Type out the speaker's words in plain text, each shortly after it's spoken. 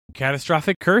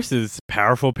catastrophic curses,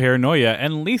 powerful paranoia,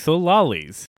 and lethal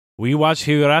lollies. We watch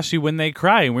Higurashi When They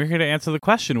Cry, and we're here to answer the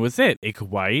question, was it a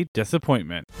kawaii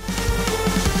disappointment?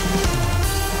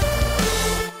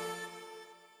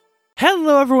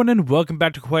 Hello everyone and welcome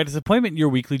back to Kawaii Disappointment, your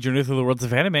weekly journey through the worlds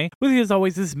of anime. With you as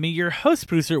always is me, your host,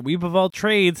 producer, weeb of all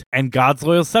trades, and God's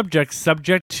loyal subject,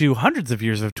 subject to hundreds of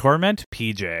years of torment,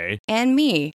 PJ. And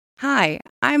me. Hi,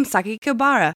 I'm Saki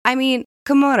Kimura,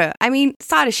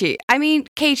 Satoshi,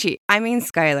 Keiichi,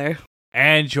 Skylar.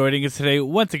 And joining us today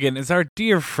once again is our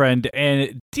dear friend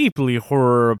and deeply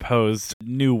horror-opposed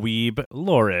new weeb,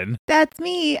 Lauren. That's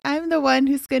me. I'm the one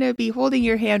who's going to be holding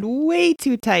your hand way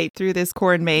too tight through this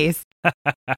corn maze.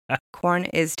 Corn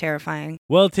is terrifying.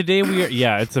 Well, today we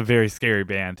are, it's a very scary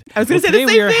band. I was going to say today the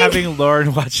same we are thing. having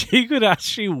Lauren watch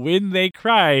Higurashi When They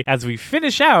Cry as we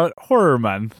finish out Horror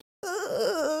Month.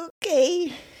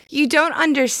 Okay. You don't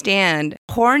understand.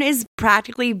 Corn is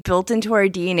practically built into our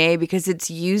DNA because it's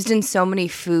used in so many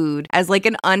food as like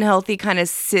an unhealthy kind of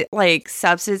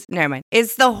substance. Never mind.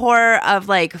 It's the horror of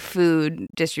like food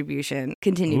distribution.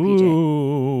 Continue, PJ.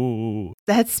 Ooh.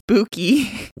 That's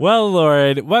spooky. Well,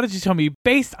 Lauren, why don't you tell me,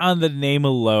 based on the name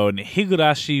alone,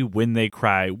 Higurashi When They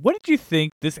Cry, what did you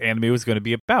think this anime was going to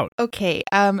be about? Okay,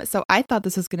 so I thought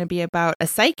this was going to be about a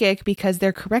psychic because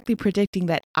they're correctly predicting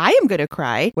that I am going to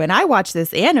cry when I watch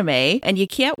this anime, and you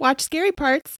can't watch scary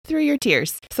parts through your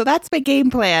tears. So that's my game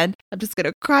plan. I'm just going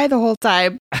to cry the whole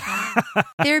time.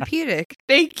 Therapeutic.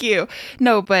 Thank you.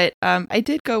 No, but I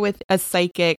did go with a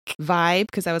psychic vibe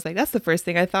because I was like, that's the first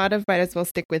thing I thought of. Might as well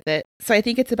stick with it. So I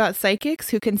think it's about psychics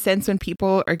who can sense when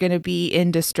people are going to be in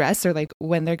distress or like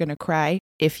when they're going to cry,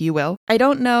 if you will. I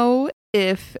don't know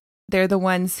if they're the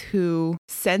ones who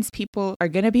sense people are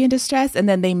going to be in distress and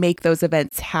then they make those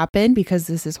events happen because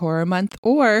this is horror month,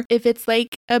 or if it's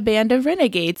like a band of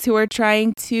renegades who are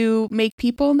trying to make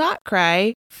people not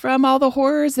cry from all the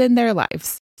horrors in their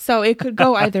lives. So it could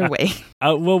go either way.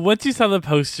 Well, once you saw the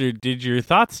poster, did your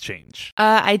thoughts change?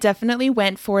 I definitely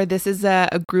went for this is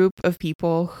a group of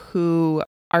people who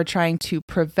are trying to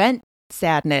prevent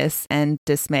sadness and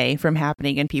dismay from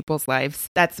happening in people's lives.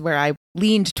 That's where I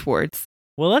leaned towards.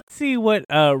 Well, let's see what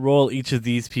role each of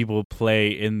these people play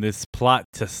in this plot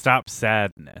to stop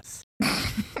sadness.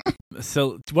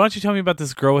 So why don't you tell me about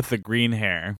this girl with the green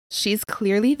hair? She's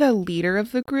clearly the leader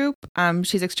of the group.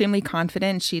 She's extremely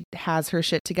confident. She has her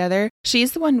shit together.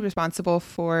 She's the one responsible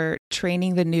for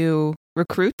training the new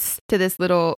recruits to this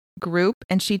little group,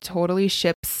 and she totally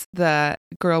ships the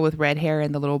girl with red hair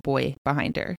and the little boy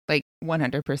behind her. Like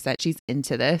 100%. She's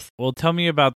into this. Well, tell me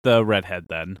about the redhead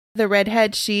then. The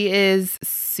redhead, she is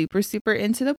super, super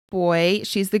into the boy.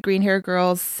 She's the green hair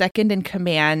girl's second in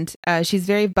command. She's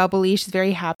very bubbly. She's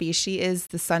very happy. She is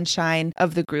the sunshine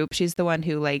of the group. She's the one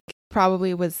who like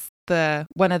probably was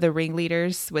one of the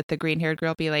ringleaders with the green haired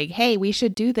girl be like, hey, we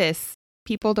should do this.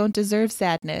 People don't deserve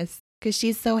sadness because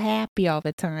she's so happy all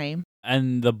the time.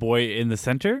 And the boy in the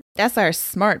center? That's our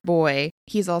smart boy.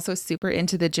 He's also super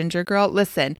into the ginger girl.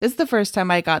 Listen, this is the first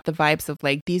time I got the vibes of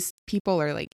like these people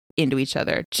are like into each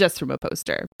other just from a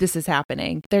poster. This is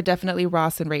happening. They're definitely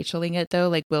Ross and Racheling it though.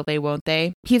 Like, will they, won't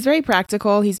they? He's very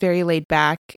practical. He's very laid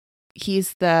back.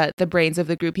 He's the brains of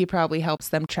the group. He probably helps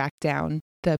them track down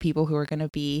the people who are going to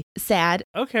be sad.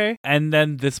 Okay. And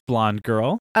then this blonde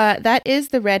girl? That is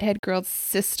the redhead girl's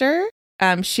sister.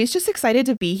 She's just excited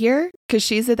to be here because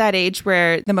she's at that age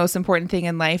where the most important thing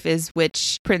in life is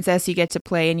which princess you get to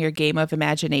play in your game of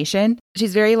imagination.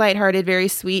 She's very lighthearted, very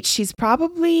sweet. She's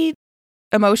probably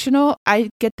emotional. I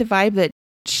get the vibe that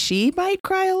she might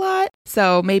cry a lot.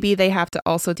 So maybe they have to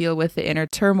also deal with the inner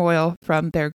turmoil from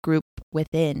their group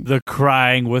within. The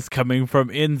crying was coming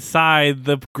from inside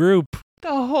the group. The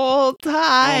whole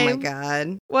time. Oh my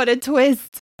God. What a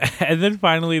twist. And then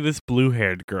finally, this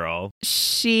blue-haired girl.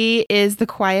 She is the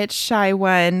quiet, shy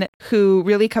one who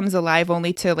really comes alive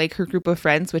only to like her group of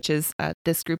friends, which is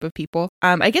this group of people.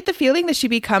 I get the feeling that she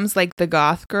becomes like the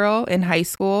goth girl in high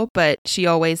school, but she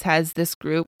always has this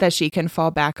group that she can fall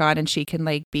back on and she can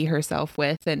like be herself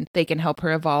with, and they can help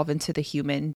her evolve into the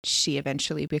human she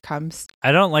eventually becomes.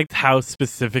 I don't like how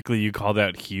specifically you called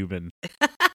out human.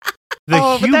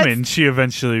 The human she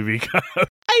eventually becomes.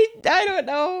 I don't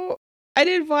know. I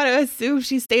didn't want to assume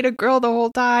she stayed a girl the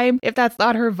whole time if that's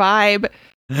not her vibe.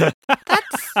 That's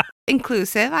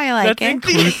inclusive. I like That's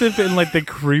inclusive in like the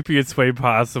creepiest way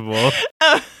possible.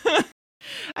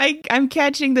 I'm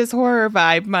catching this horror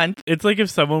vibe month. It's like if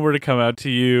someone were to come out to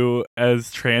you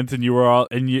as trans and you were all,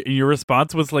 and your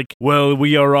response was like, well,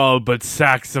 we are all but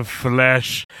sacks of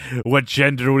flesh. What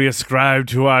gender we ascribe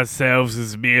to ourselves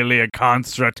is merely a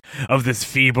construct of this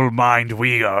feeble mind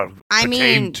we are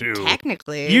pertain to.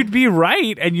 Technically. You'd be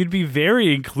right, and you'd be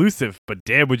very inclusive, but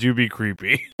damn, would you be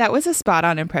creepy. That was a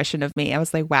spot-on impression of me. I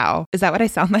was like, wow, is that what I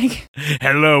sound like?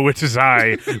 Hello, it is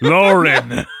I,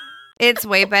 Lauren. It's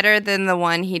way better than the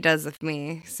one he does with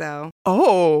me, so.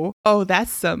 Oh,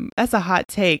 that's a hot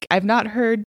take. I've not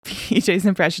heard PJ's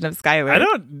impression of Skylar. I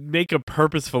don't make a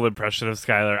purposeful impression of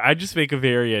Skylar. I just make a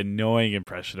very annoying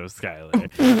impression of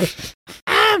Skylar.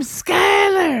 I'm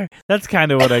Skylar. That's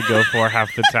kind of what I go for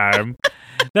half the time.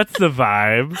 That's the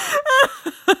vibe.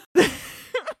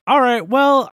 All right,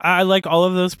 well, I like all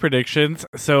of those predictions,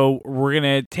 so we're going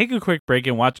to take a quick break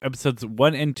and watch episodes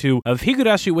 1 and 2 of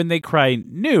Higurashi When They Cry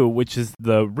New, which is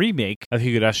the remake of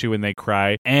Higurashi When They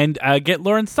Cry, and get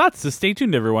Lauren's thoughts, so stay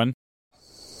tuned, everyone.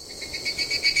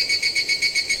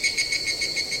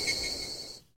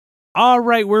 All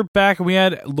right, we're back. We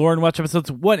had Lauren watch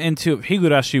episodes 1 and 2 of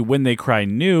Higurashi When They Cry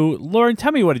New. Lauren,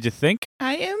 tell me, what did you think?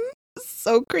 I am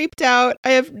so creeped out.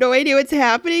 I have no idea what's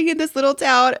happening in this little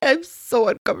town. I'm so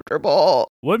uncomfortable.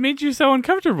 What made you so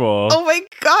uncomfortable? Oh my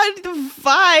God, the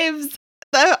vibes.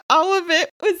 All of it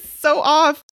was so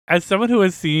off. As someone who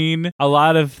has seen a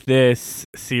lot of this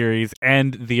series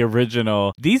and the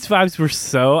original, these vibes were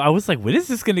so... I was like, when is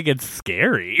this going to get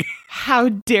scary? How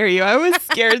dare you? I was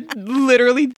scared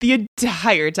literally the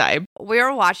entire time. We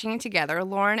were watching it together,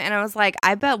 Lauren, and I was like,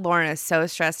 I bet Lauren is so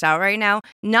stressed out right now.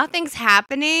 Nothing's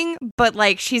happening, but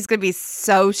like she's going to be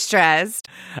so stressed.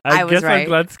 I was guess right. I'm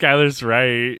glad Skylar's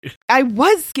right. I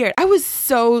was scared. I was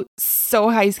so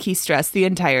high-key stressed the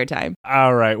entire time.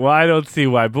 All right. Well, I don't see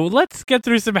why, but let's get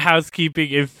through some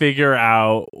housekeeping and figure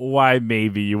out why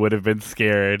maybe you would have been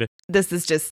scared. This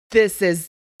is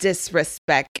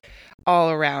disrespect all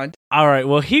around. All right,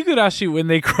 well, Higurashi When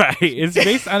They Cry is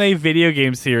based on a video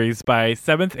game series by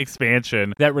Seventh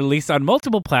Expansion that released on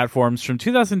multiple platforms from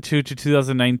 2002 to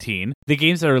 2019. The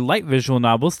games are light visual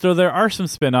novels, though there are some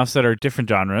spin-offs that are different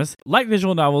genres. Light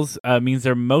visual novels means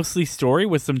they're mostly story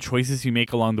with some choices you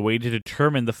make along the way to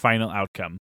determine the final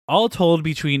outcome. All told,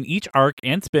 between each arc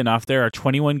and spin-off, there are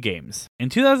 21 games. In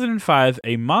 2005,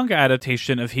 a manga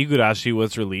adaptation of Higurashi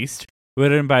was released,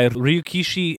 written by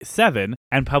Ryukishi 7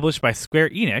 and published by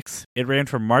Square Enix. It ran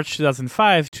from March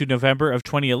 2005 to November of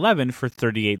 2011 for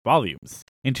 38 volumes.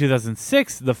 In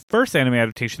 2006, the first anime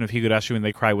adaptation of Higurashi When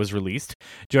They Cry was released,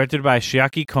 directed by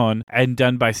Chiaki Kon and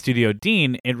done by Studio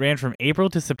Dean. It ran from April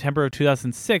to September of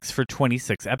 2006 for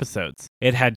 26 episodes.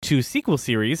 It had 2 sequel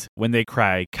series, When They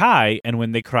Cry Kai and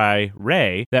When They Cry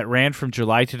Rei, that ran from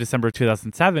July to December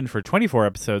 2007 for 24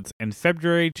 episodes and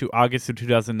February to August of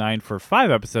 2009 for 5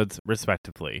 episodes,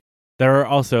 respectively. There are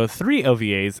also 3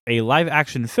 OVAs, a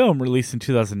live-action film released in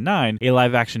 2009, a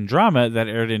live-action drama that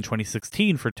aired in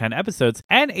 2016 for 10 episodes,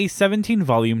 and a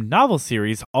 17-volume novel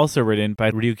series also written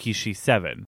by Ryukishi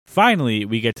 7. Finally,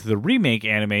 we get to the remake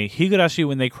anime Higurashi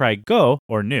When They Cry Go,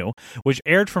 or New, which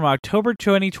aired from October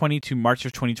 2020 to March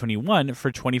of 2021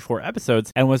 for 24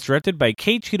 episodes and was directed by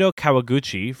Keiichiro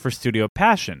Kawaguchi for Studio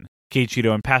Passion.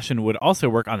 Keiichiro and Passion would also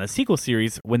work on the sequel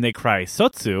series When They Cry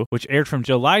Sotsu, which aired from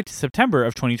July to September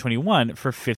of 2021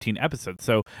 for 15 episodes,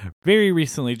 so very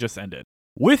recently just ended.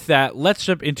 With that, let's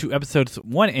jump into episodes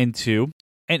 1 and 2.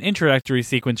 An introductory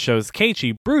sequence shows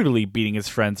Keiichi brutally beating his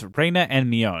friends Reina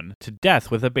and Mion to death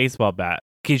with a baseball bat.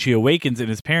 Keiichi awakens in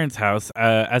his parents' house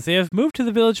as they have moved to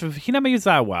the village of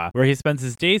Hinamizawa, where he spends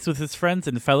his days with his friends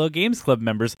and fellow Games Club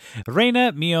members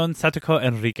Reina, Mion, Satoko,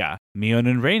 and Rika. Mion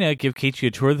and Reina give Keiichi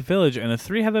a tour of the village, and the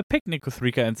three have a picnic with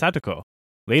Rika and Satoko.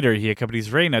 Later, he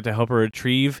accompanies Reina to help her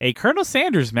retrieve a Colonel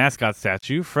Sanders mascot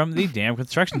statue from the damn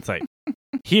construction site.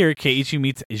 Here, Keiichi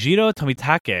meets Jiro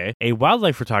Tomitake, a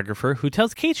wildlife photographer who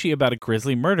tells Keiichi about a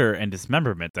grisly murder and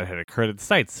dismemberment that had occurred at the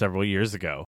site several years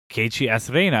ago. Keiichi asks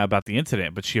Reina about the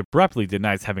incident, but she abruptly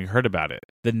denies having heard about it.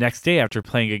 The next day, after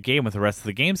playing a game with the rest of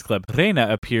the Games Club, Reina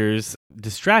appears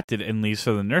distracted and leaves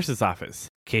for the nurse's office.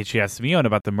 Keiichi asks Mion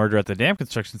about the murder at the dam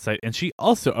construction site, and she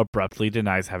also abruptly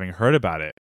denies having heard about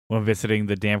it. When visiting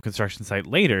the dam construction site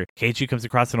later, Keiichi comes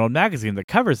across an old magazine that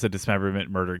covers the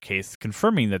dismemberment murder case,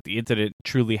 confirming that the incident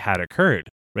truly had occurred.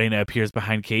 Reina appears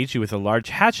behind Keiichi with a large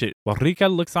hatchet, while Rika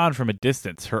looks on from a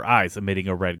distance, her eyes emitting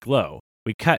a red glow.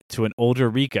 We cut to an older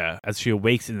Rika as she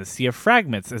awakes in the sea of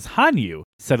fragments as Hanyu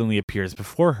suddenly appears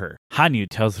before her. Hanyu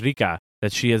tells Rika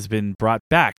that she has been brought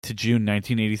back to June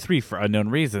 1983 for unknown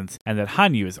reasons, and that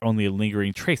Hanyu is only a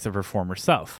lingering trace of her former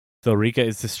self. Though Rika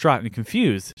is distraught and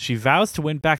confused, she vows to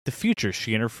win back the future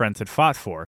she and her friends had fought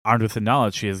for. Armed with the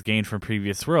knowledge she has gained from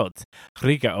previous worlds,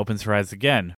 Rika opens her eyes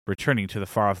again, returning to the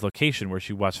far-off location where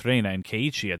she watched Reina and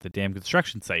Keiichi at the dam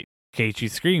construction site.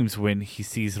 Keiichi screams when he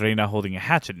sees Reina holding a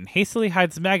hatchet and hastily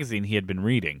hides the magazine he had been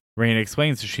reading. Reina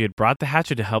explains that she had brought the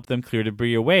hatchet to help them clear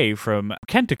debris away from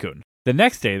Kenta-kun. The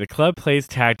next day, the club plays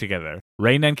tag together.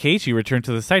 Reina and Keiichi return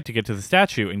to the site to get to the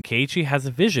statue, and Keiichi has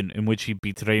a vision in which he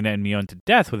beats Reina and Mion to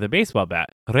death with a baseball bat.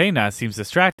 Reina seems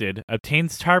distracted,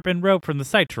 obtains tarp and rope from the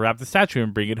site to wrap the statue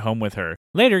and bring it home with her.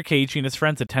 Later, Keiichi and his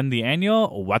friends attend the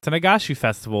annual Watanagashi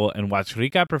Festival and watch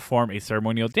Rika perform a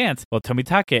ceremonial dance while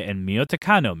Tomitake and Mio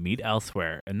Takano meet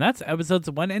elsewhere. And that's episodes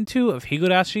 1 and 2 of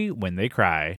Higurashi When They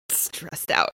Cry.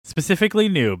 Stressed out. Specifically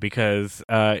new because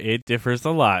it differs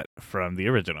a lot from the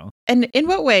original. And in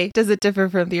what way does it differ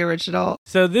from the original?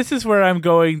 So this is where I'm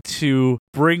going to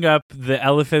bring up the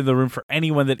elephant in the room for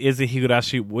anyone that is a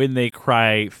Higurashi When They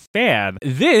Cry fan.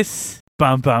 This,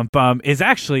 is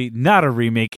actually not a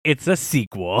remake. It's a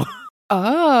sequel.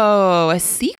 Oh, a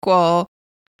sequel.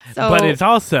 But it's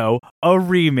also a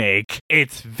remake.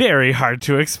 It's very hard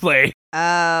to explain.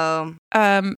 Oh.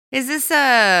 Is this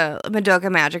a Madoka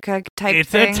Magica type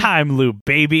thing? It's a time loop,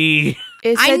 baby.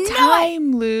 It's a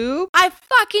time loop. I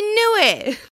fucking knew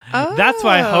it. Oh. That's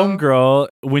why Homegirl,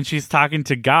 when she's talking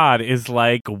to God, is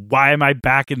like, why am I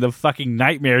back in the fucking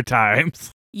nightmare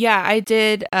times? Yeah, I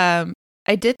did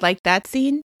like that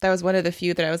scene. That was one of the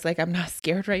few that I was like, I'm not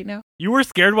scared right now. You were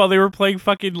scared while they were playing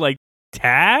fucking, like,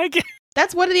 tag?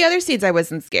 That's one of the other scenes I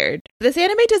wasn't scared. This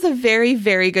anime does a very,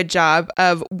 very good job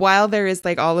of, while there is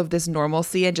like all of this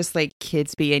normalcy and just like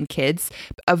kids being kids,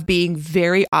 of being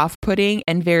very off-putting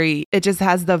and it just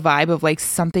has the vibe of like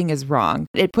something is wrong.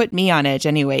 It put me on edge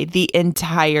anyway, the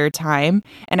entire time.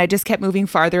 And I just kept moving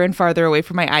farther and farther away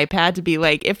from my iPad to be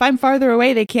like, if I'm farther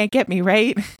away, they can't get me,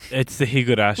 right? It's the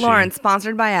Higurashi. Lauren,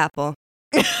 sponsored by Apple.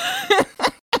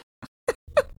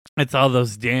 It's all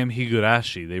those damn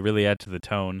Higurashi. They really add to the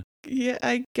tone. Yeah,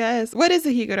 I guess. What is a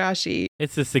Higurashi?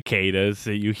 It's the cicadas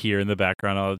that you hear in the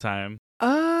background all the time.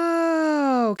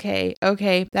 Oh, okay.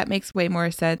 Okay, that makes way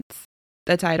more sense.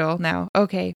 The title now.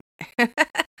 Okay.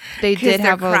 They did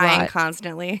have a crying lot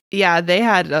constantly. Yeah, they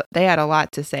had a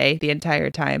lot to say the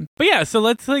entire time. But yeah, so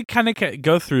let's like kind of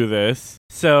go through this.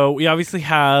 So we obviously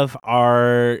have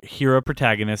our hero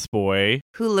protagonist boy,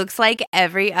 who looks like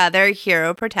every other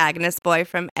hero protagonist boy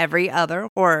from every other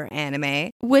horror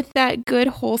anime, with that good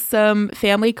wholesome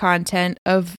family content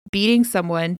of beating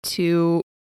someone to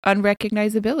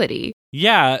unrecognizability.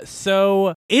 Yeah,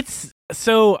 so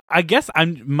I guess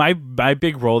my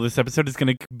big role this episode is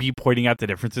going to be pointing out the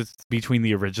differences between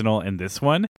the original and this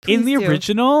one. In the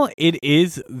original, it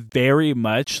is very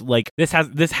much like this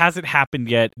hasn't happened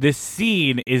yet. This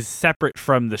scene is separate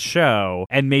from the show,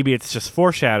 and maybe it's just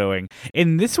foreshadowing.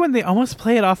 In this one, they almost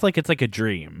play it off like it's like a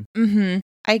dream. Mm-hmm.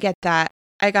 I get that.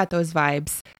 I got those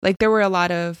vibes. Like there were a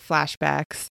lot of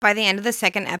flashbacks. By the end of the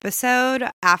second episode,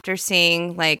 after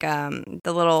seeing like the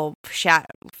little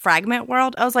fragment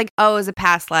world, I was like, oh, it was a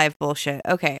past life bullshit.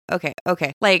 Okay.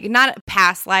 Like not a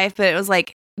past life, but it was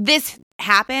like this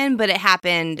happened, but it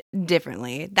happened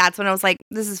differently. That's when I was like,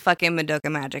 this is fucking Madoka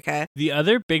Magica. The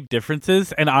other big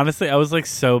differences, and honestly, I was like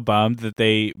so bummed that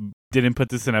they didn't put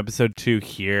this in episode 2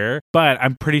 here, but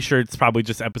I'm pretty sure it's probably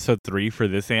just episode 3 for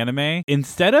this anime.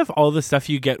 Instead of all the stuff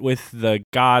you get with the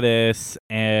goddess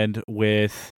and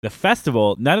with the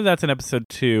festival, none of that's in episode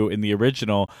 2 in the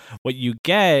original. What you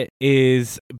get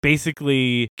is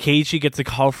basically Keiichi gets a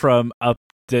call from a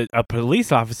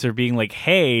police officer being like,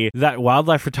 hey, that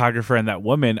wildlife photographer and that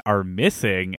woman are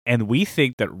missing, and we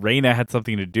think that Reina had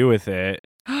something to do with it.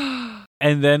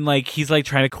 And then, like, he's, like,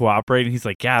 trying to cooperate, and he's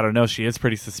like, yeah, I don't know, she is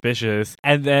pretty suspicious.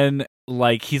 And then,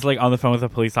 like, he's, like, on the phone with a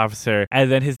police officer,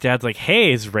 and then his dad's like,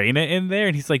 hey, is Reina in there?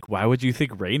 And he's like, why would you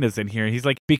think Reina's in here? And he's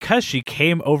like, because she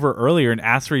came over earlier and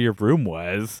asked where your room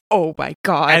was. Oh, my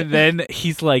God. And then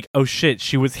he's like, oh, shit,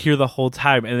 she was here the whole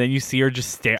time. And then you see her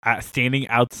just standing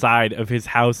outside of his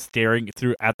house, staring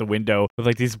through at the window with,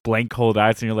 like, these blank, cold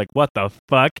eyes, and you're like, what the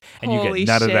fuck? And Holy you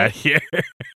get none shit. of that here.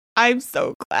 I'm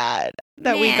so glad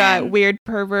that we got weird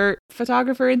pervert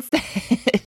photographer instead.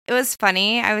 It was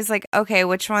funny. I was like, okay,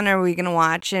 which one are we going to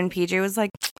watch? And PJ was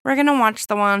like, we're going to watch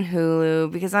the one on Hulu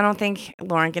because I don't think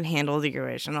Lauren can handle the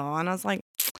original. And I was like,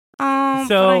 oh,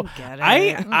 so but I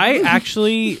get it. I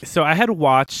actually, so I had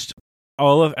watched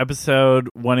all of episode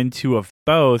 1 and 2 of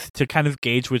both to kind of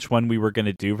gauge which one we were going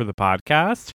to do for the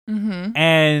podcast. Mm-hmm.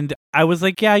 And I was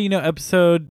like, yeah,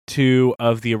 episode 2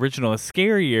 of the original is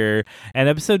scarier, and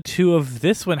episode 2 of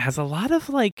this one has a lot of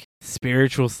like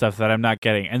spiritual stuff that I'm not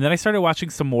getting. And then I started watching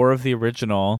some more of the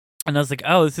original, And I was like,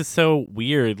 oh, this is so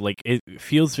weird. Like, it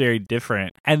feels very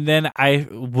different. And then I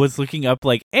was looking up,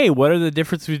 like, hey, what are the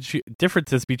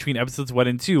differences between episodes 1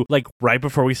 and 2? Like, right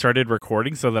before we started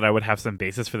recording so that I would have some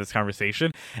basis for this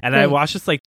conversation. And I watched this,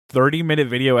 like, 30-minute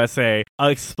video essay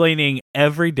explaining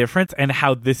every difference and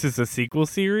how this is a sequel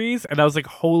series. And I was like,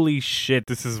 holy shit,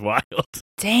 this is wild.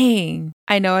 Dang.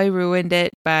 I know I ruined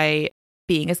it by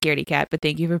being a scaredy cat, but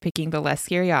thank you for picking the less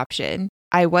scary option.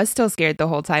 I was still scared the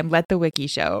whole time. Let the wiki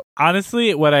show.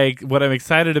 Honestly, what I'm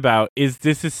excited about is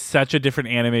this is such a different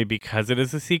anime because it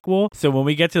is a sequel. So when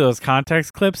we get to those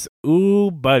context clips,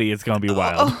 ooh, buddy, it's going to be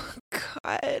wild. Oh, God.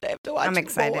 I have to watch I'm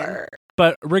excited. more.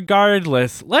 But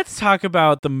regardless, let's talk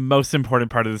about the most important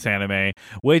part of this anime,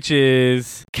 which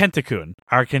is Kenta-kun,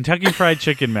 our Kentucky Fried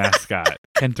Chicken mascot,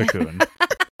 Kenta-kun.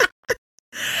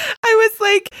 I was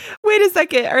like, wait a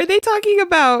second, are they talking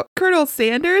about Colonel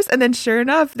Sanders? And then sure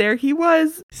enough, there he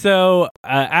was. So,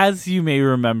 as you may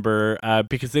remember,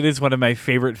 because it is one of my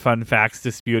favorite fun facts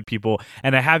to spew at people,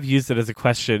 and I have used it as a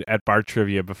question at bar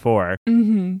trivia before,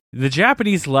 the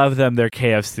Japanese love them their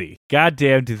KFC.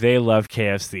 Goddamn, do they love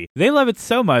KFC. They love it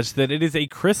so much that it is a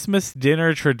Christmas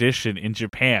dinner tradition in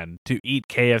Japan to eat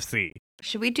KFC.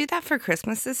 Should we do that for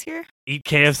Christmas this year? Eat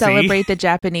KFC? Celebrate the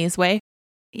Japanese way.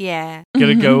 Yeah.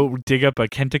 Gonna go dig up a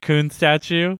Kenta-kun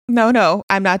statue? No,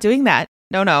 I'm not doing that.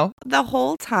 No. The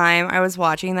whole time I was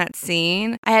watching that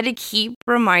scene, I had to keep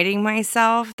reminding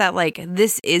myself that, like,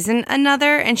 this isn't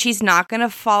another, and she's not going to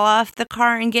fall off the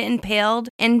car and get impaled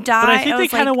and die. But I think they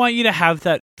was kind of like, want you to have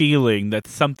that feeling that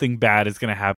something bad is going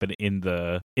to happen in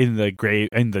the graveyard,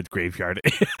 in the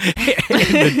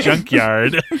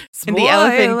junkyard. In the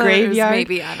elephant spoilers, graveyard.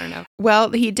 Maybe, I don't know. Well,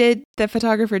 the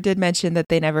photographer did mention that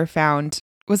they never found,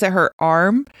 was it her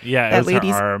arm? Yeah, That it was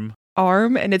lady's her arm.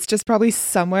 Arm, and it's just probably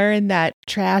somewhere in that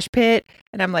trash pit.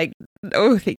 And I'm like,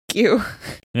 oh, thank you.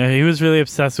 Yeah, he was really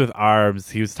obsessed with arms.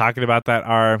 He was talking about that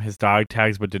arm. His dog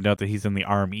tags would denote that he's in the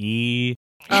army.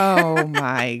 Oh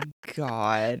my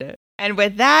God. And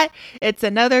with that, it's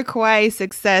another kawaii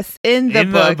success in the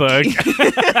book.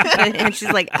 And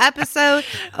she's like, episode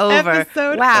over.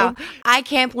 Episode wow. over. I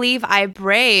can't believe I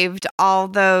braved all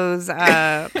those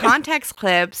context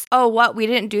clips. Oh, what? We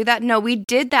didn't do that? No, we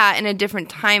did that in a different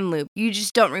time loop. You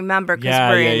just don't remember because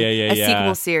we're in a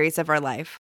sequel series of our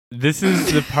life. This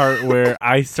is the part where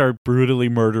I start brutally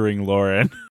murdering Lauren.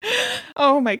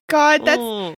 Oh my God.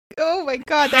 Oh my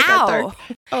God. That got dark.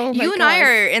 Oh my You God. and I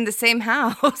are in the same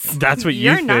house. That's what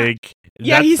you You're not. think.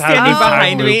 Yeah, That's he's how standing this time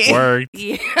behind loop me. worked.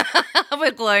 Yeah,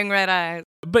 with glowing red eyes.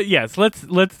 But yes, let's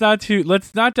not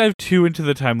dive too into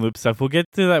the time loop stuff. We'll get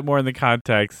to that more in the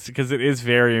context because it is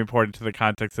very important to the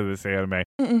context of this anime.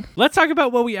 Let's talk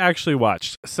about what we actually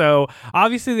watched. So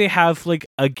obviously they have like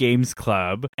a games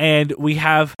club, and we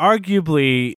have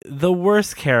arguably the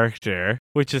worst character,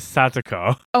 which is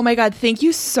Satoko. Oh my God. Thank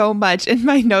you so much. In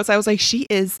my notes, I was like, she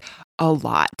is a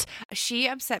lot. She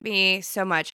upset me so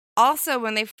much. Also,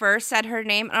 when they first said her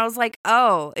name, I was like,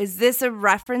 oh, is this a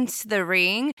reference to The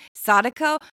Ring?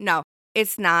 Sadako? No,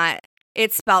 it's not.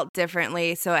 It's spelt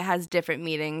differently, so it has different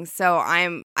meanings. So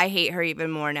I hate her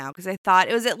even more now because I thought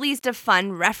it was at least a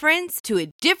fun reference to a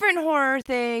different horror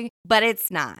thing, but it's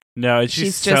not. No, She's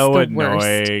she's just so the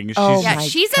annoying. worst. Oh Yeah, my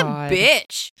she's God. a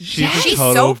bitch. She's a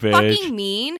so total bitch. fucking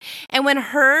mean. And when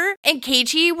her and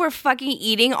Keiichi were fucking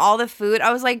eating all the food,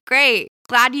 I was like, great.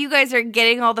 Glad you guys are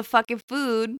getting all the fucking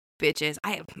food, bitches.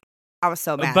 I was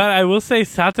so mad. But I will say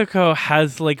Satoko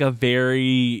has like a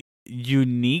very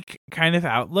unique kind of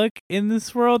outlook in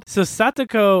this world. So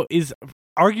Satoko is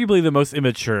arguably the most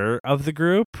immature of the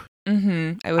group. I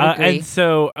would agree. And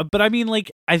so, but I mean, like,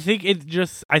 I think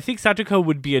Satoko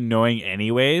would be annoying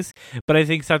anyways, but I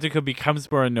think Satoko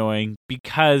becomes more annoying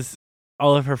because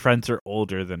all of her friends are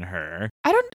older than her.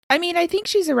 I think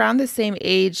she's around the same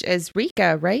age as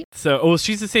Rika, right? So,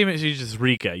 she's the same age as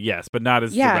Rika, yes, but not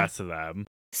as the rest of them.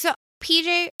 So,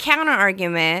 PJ, counter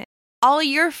argument. All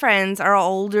your friends are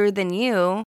older than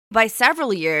you by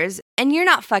several years, and you're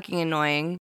not fucking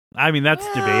annoying. I mean, that's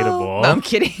debatable. No, I'm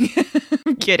kidding.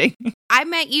 I'm kidding. I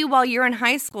met you while you were in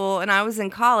high school and I was in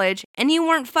college, and you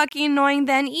weren't fucking annoying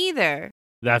then either.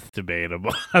 That's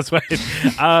debatable. That's why.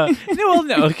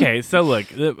 No. Okay, so look,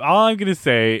 all I'm gonna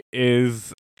say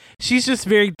is she's just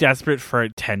very desperate for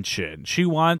attention. She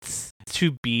wants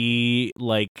to be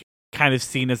like kind of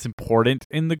seen as important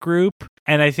in the group,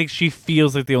 and I think she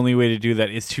feels like the only way to do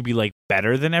that is to be like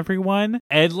better than everyone.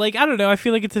 And like, I don't know, I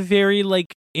feel like it's a very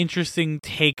like interesting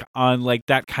take on like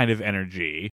that kind of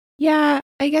energy. Yeah,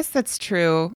 I guess that's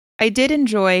true. I did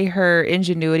enjoy her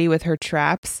ingenuity with her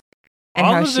traps. And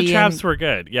all how of the she traps were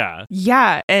good, yeah.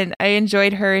 Yeah, and I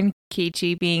enjoyed her and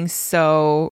Keiichi being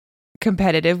so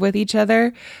competitive with each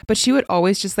other, but she would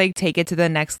always just like take it to the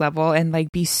next level and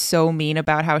like be so mean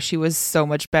about how she was so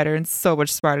much better and so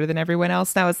much smarter than everyone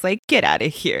else. Now it's like, get out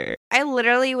of here. I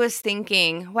literally was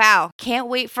thinking, wow, can't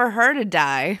wait for her to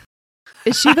die.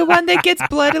 Is she the one that gets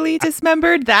bloodily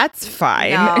dismembered? That's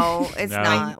fine. No, it's No.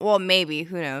 not. Well, maybe.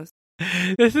 Who knows?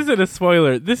 This isn't a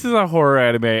spoiler. This is a horror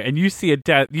anime, and you see a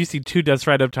death. You see 2 deaths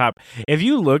right up top. If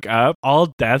you look up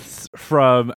all deaths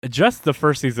from just the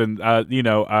first season,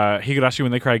 Higurashi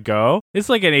When They Cry Go, it's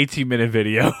like an 18-minute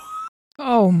video.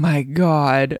 Oh my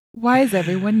God. Why is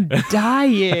everyone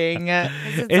dying?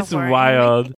 It's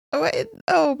wild.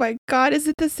 Oh my God. Is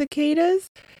it the cicadas?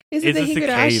 Is it It's the the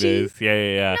Higurashi? cicadas.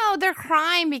 Yeah. No, they're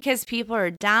crying because people are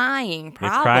dying, They're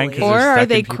crying probably. 'cause Or they're are stuck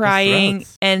they in people's crying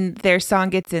throats. and their song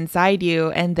gets inside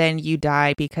you and then you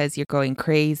die because you're going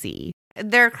crazy?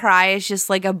 Their cry is just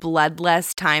like a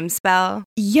bloodless time spell.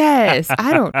 Yes.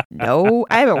 I don't know.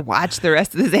 I haven't watched the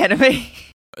rest of this anime.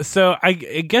 So I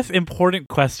guess important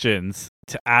questions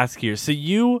to ask here. So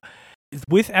you,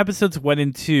 with episodes 1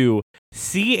 and 2,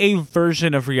 see a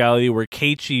version of reality where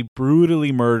Keiichi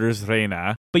brutally murders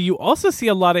Reina, but you also see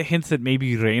a lot of hints that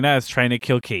maybe Reina is trying to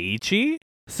kill Keiichi.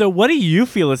 So what do you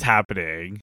feel is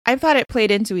happening? I thought it played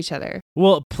into each other.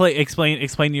 Well,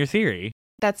 explain your theory.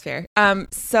 That's fair.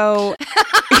 So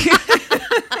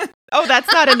oh,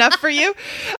 that's not enough for you?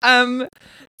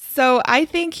 So I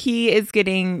think he is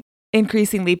getting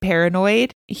increasingly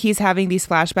paranoid. He's having these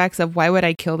flashbacks of why would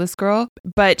I kill this girl?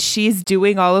 But she's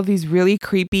doing all of these really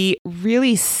creepy,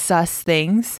 really sus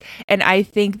things. And I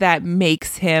think that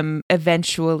makes him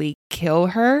eventually kill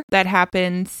her. That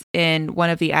happens in one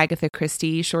of the Agatha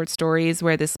Christie short stories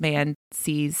where this man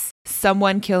sees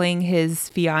someone killing his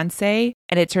fiance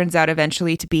and it turns out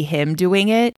eventually to be him doing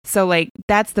it. So like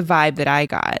that's the vibe that I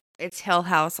got. It's Hill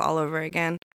House all over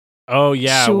again. Oh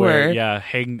yeah, Sure.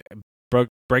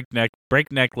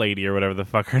 breakneck lady or whatever the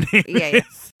fuck her name Yeah.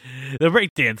 is. The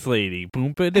breakdance lady.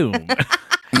 Boom ba doom.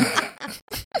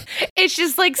 It's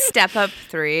just like Step Up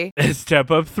 3. Step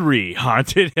Up 3,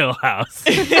 Haunted Hill House.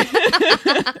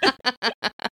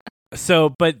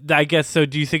 So, but I guess, so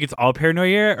do you think it's all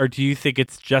paranoia or do you think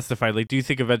it's justified? Like, do you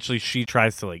think eventually she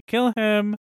tries to like kill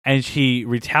him and she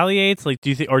retaliates? Like, do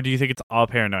you think it's all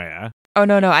paranoia? Oh,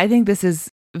 no. I think this is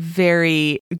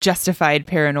very justified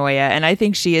paranoia. And I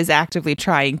think she is actively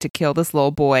trying to kill this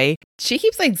little boy. She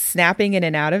keeps like snapping in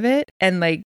and out of it and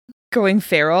like going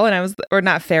feral. And or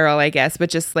not feral, I guess, but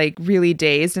just like really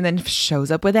dazed and then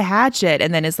shows up with a hatchet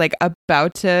and then is like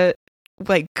about to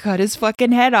like cut his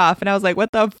fucking head off. And I was like,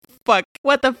 what the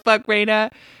fuck, Reina?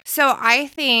 So I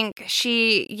think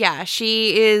she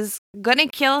is gonna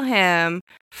kill him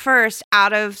first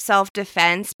out of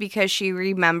self-defense because she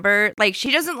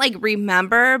doesn't like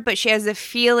remember, but she has a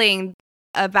feeling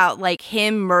about like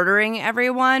him murdering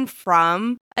everyone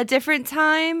from a different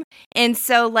time. And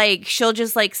so like she'll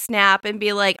just like snap and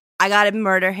be like, I gotta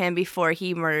murder him before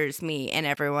he murders me and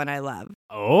everyone I love.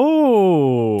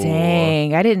 Oh.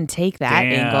 Dang, I didn't take that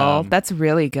Damn. angle. That's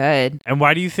really good. And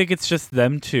why do you think it's just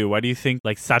them two? Why do you think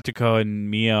like Satoko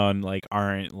and Mion like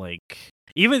aren't like,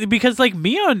 even because like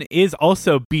Mion is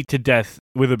also beat to death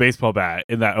with a baseball bat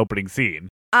in that opening scene?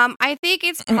 I think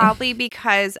it's probably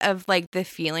because of like the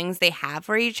feelings they have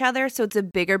for each other. So it's a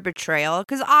bigger betrayal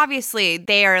because obviously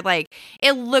they are like,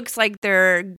 it looks like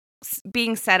they're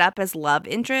being set up as love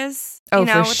interests, Oh, with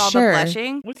for all the sure.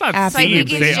 blushing. What's not Absolutely. seems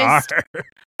So I think they it's just- are.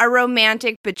 A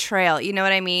romantic betrayal, you know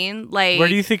what I mean? Like, Where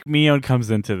do you think Mion comes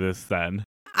into this then?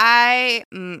 I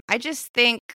just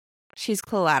think she's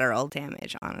collateral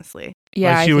damage, honestly.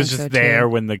 Yeah, Like she I was think just so, too. there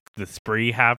when the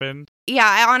spree happened. Yeah,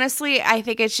 I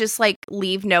think it's just like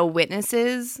leave no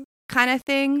witnesses kind of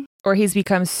thing. Or he's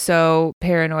become so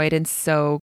paranoid and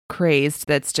so crazed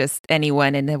that's just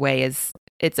anyone in the way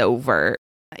it's over.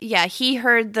 Yeah, he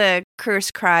heard the curse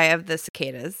cry of the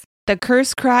cicadas. The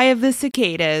curse cry of the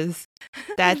cicadas.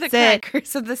 That's The cry it.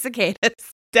 curse of the cicadas.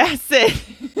 That's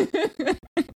it.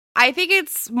 I think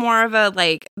it's more of a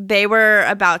like they were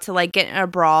about to like get in a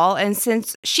brawl, and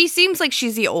since she seems like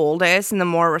she's the oldest and the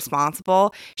more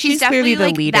responsible, she's clearly definitely the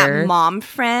like leader. that mom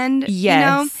friend, Yes. you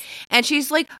know? And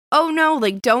she's like, "Oh no,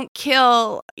 like don't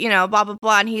kill, blah blah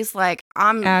blah." And he's like,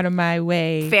 "I'm Out of my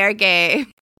way. fair gay."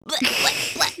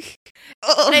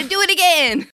 Gonna do it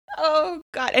again. Oh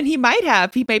God. And he might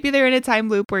have. He maybe they're in a time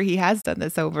loop where he has done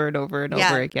this over and over and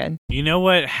Yeah. over again. You know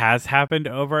what has happened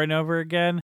over and over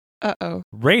again? Uh-oh.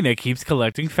 Reina keeps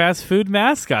collecting fast food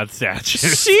mascot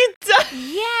statues. She does,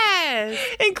 Yes,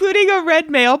 including a red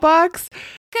mailbox.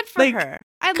 good for Like, her.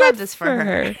 I Good love this for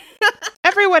her.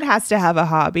 Everyone has to have a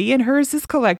hobby, and hers is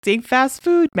collecting fast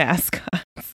food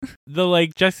mascots. the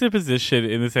like juxtaposition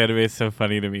in this anime is so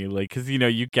funny to me, like, because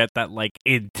you get that like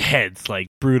intense, like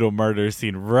brutal murder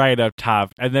scene right up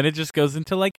top, and then it just goes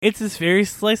into like it's this very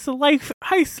slice of life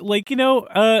heist, like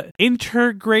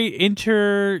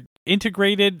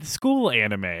integrated school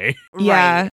anime.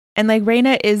 Yeah. And like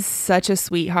Reina is such a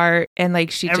sweetheart, and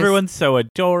like everyone's so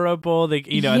adorable. They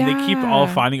and they keep all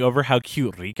fawning over how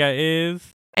cute Rika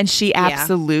is, and she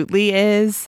absolutely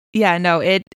is. Yeah, no,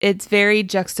 it's very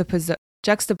juxtaposed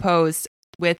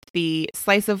with the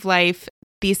slice of life.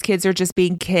 These kids are just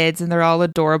being kids, and they're all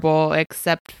adorable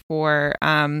except for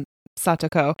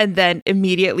Satoko, and then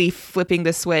immediately flipping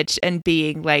the switch and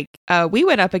being like, we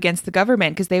went up against the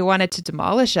government because they wanted to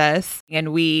demolish us,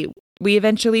 and we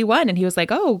eventually won. And he was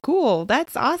like, oh, cool,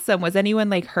 that's awesome. Was anyone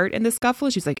like hurt in the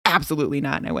scuffle? She's like, absolutely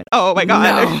not. And I went, oh my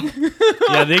god. No.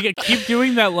 Yeah, they keep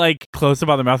doing that like close up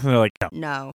on the mouth, and they're like,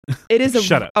 no. It is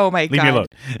shut up. Oh my god. Leave me alone.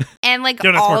 And like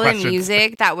all the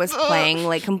music that was playing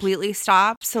like completely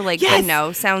stopped. So like the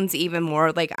no sounds even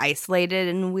more like isolated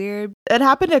and weird. It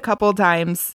happened a couple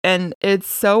times, and it's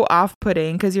so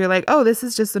off-putting because you're like, oh, this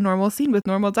is just a normal scene with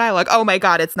normal dialogue. Oh my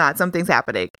god, it's not. Something's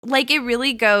happening. Like it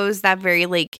really goes that very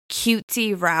like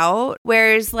cutesy route,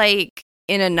 whereas like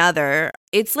in another,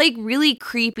 it's like really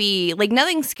creepy. Like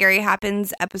nothing scary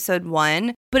happens episode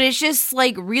 1, but it's just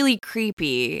like really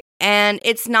creepy, and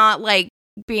it's not like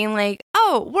being like,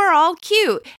 oh, we're all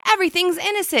cute, everything's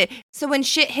innocent. So when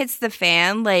shit hits the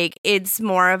fan, like it's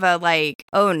more of a like,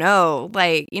 oh no,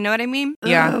 like, you know what I mean?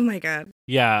 Yeah. Oh my god.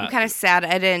 Yeah. I'm kind of sad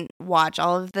I didn't watch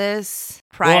all of this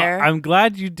prior. Well, I'm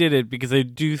glad you did it, because I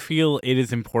do feel it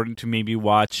is important to maybe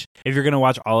watch, if you're going to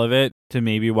watch all of it, to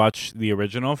maybe watch the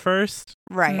original first.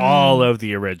 Right. All of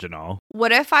the original.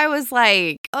 What if I was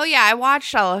like, oh yeah, I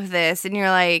watched all of this, and you're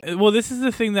like... Well, this is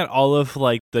the thing that all of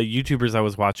like the YouTubers I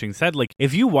was watching said, like,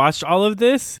 if you watched all of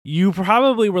this, you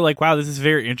probably were like, wow, this is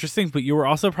very interesting, but you were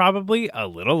also probably a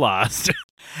little lost.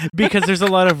 Because there's a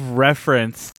lot of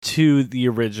reference to the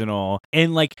original.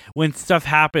 And like when stuff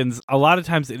happens, a lot of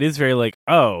times it is very like,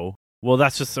 oh, well,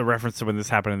 that's just a reference to when this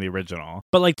happened in the original.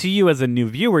 But like to you as a new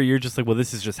viewer, you're just like, well,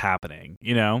 this is just happening,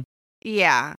 you know?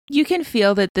 Yeah. You can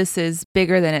feel that this is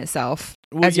bigger than itself.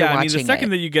 Well, as you're I mean, watching the second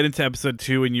it. that you get into episode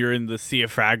 2 and you're in the sea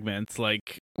of fragments,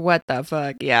 like... What the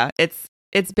fuck? Yeah, it's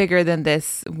bigger than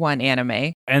this one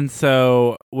anime. And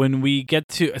so when we get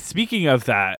to, speaking of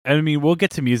that, I mean, we'll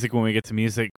get to music when we get to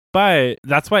music, but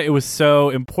that's why it was so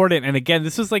important. And again,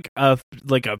 this was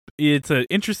it's an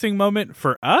interesting moment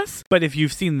for us, but if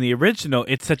you've seen the original,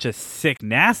 it's such a sick,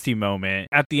 nasty moment.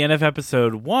 At the end of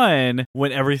episode 1,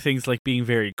 when everything's like being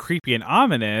very creepy and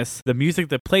ominous, the music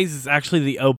that plays is actually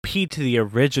the OP to the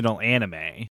original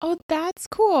anime. Oh, that's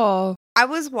cool. I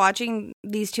was watching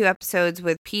these 2 episodes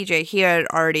with PJ. He had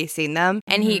already seen them,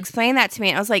 and he explained that to me.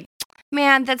 And I was like,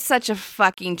 man, that's such a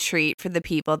fucking treat for the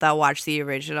people that watch the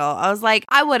original. I was like,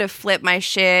 I would have flipped my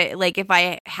shit. Like, if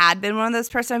I had been one of those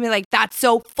persons, I'd be like, that's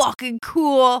so fucking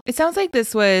cool. It sounds like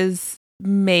this was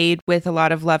made with a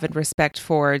lot of love and respect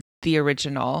for the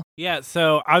original. Yeah,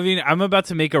 so I mean, I'm about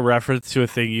to make a reference to a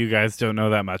thing you guys don't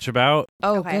know that much about.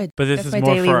 Oh, Okay. good. But this That's is my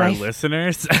more daily for our life.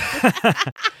 listeners.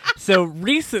 So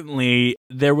recently,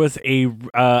 there was a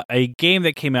game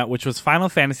that came out, which was Final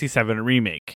Fantasy VII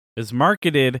Remake. It was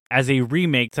marketed as a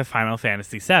remake to Final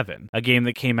Fantasy VII, a game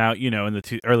that came out, in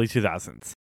the early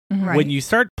 2000s. Right. When you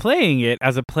start playing it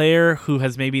as a player who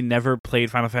has maybe never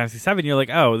played Final Fantasy VII, you're like,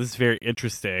 oh, this is very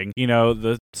interesting.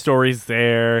 The story's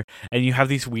there, and you have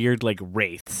these weird, like,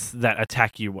 wraiths that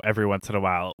attack you every once in a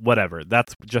while. Whatever.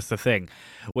 That's just a thing.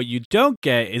 What you don't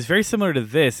get is very similar to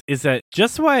this, is that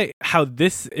just how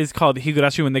this is called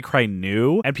Higurashi When They Cry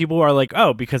New, and people are like,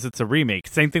 oh, because it's a remake.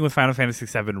 Same thing with Final Fantasy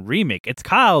VII Remake. It's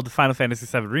called Final Fantasy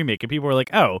VII Remake, and people are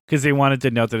like, oh, because they wanted to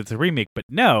note that it's a remake. But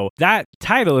no, that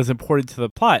title is important to the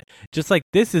plot. Just like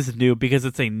this is new because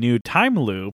it's a new time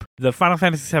loop, the Final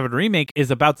Fantasy VII Remake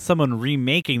is about someone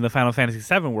remaking the Final Fantasy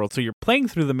VII world. So you're playing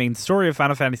through the main story of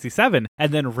Final Fantasy VII,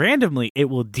 and then randomly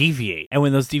it will deviate. And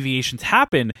when those deviations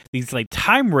happen, these like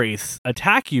time wraiths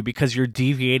attack you because you're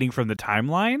deviating from the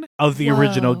timeline of the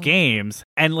original games.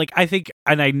 And like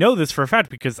I know this for a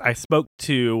fact because I spoke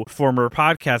to former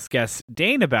podcast guest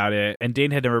Dane about it, and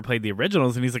Dane had never played the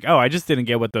originals, and he's like, oh, I just didn't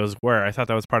get what those were. I thought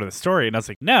that was part of the story. And I was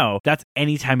like, no, that's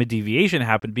any time a deviation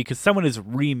happened because someone is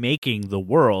remaking the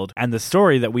world and the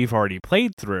story that we've already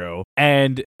played through,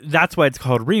 and that's why it's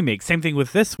called remake. Same thing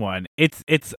with this one. It's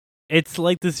it's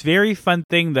like this very fun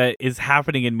thing that is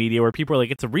happening in media where people are like,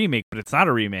 it's a remake, but it's not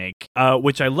a remake,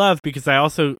 which I love because I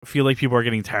also feel like people are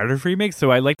getting tired of remakes.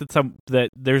 So I like that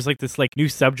there's like this like new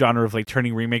subgenre of like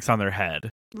turning remakes on their head.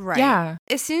 Right. Yeah.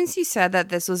 As soon as you said that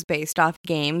this was based off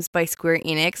games by Square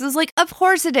Enix, I was like, of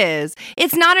course it is.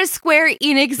 It's not a Square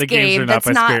Enix The game. games are not that's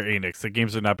by Square Enix. The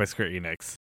games are not by Square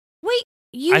Enix. Wait,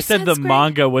 you I said the Square...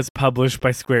 manga was published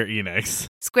by Square Enix.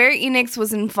 Square Enix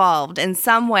was involved in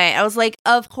some way. I was like,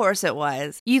 of course it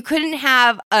was. You couldn't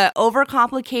have an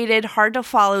overcomplicated, hard to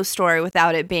follow story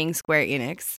without it being Square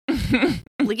Enix.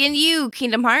 Look at you,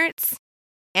 Kingdom Hearts.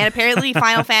 And apparently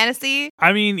Final Fantasy.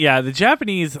 I mean, yeah, the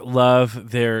Japanese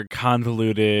love their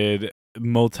convoluted,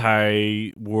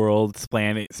 multi-world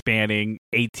spanning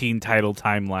 18 title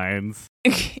timelines.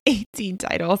 18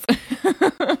 titles.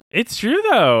 It's true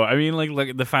though. I mean,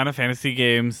 like the Final Fantasy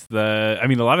games, a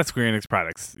lot of Square Enix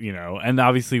products, and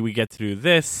obviously we get to do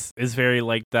this is very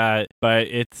like that, but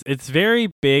it's very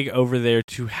big over there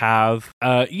to have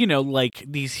like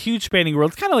these huge spanning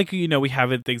worlds, kind of like we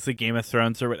have in things like Game of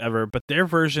Thrones or whatever, but their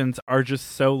versions are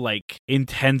just so like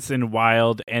intense and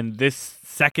wild, and this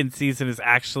second season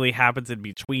actually happens in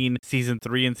between season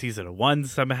 3 and season 1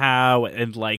 somehow,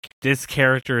 and like this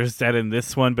character is dead in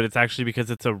this one, but it's actually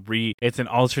because it's an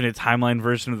alternate timeline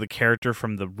version of the character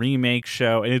from the remake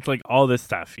show, and it's like all this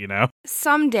stuff,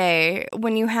 Someday,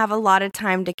 when you have a lot of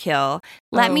time to kill,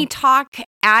 let me talk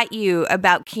at you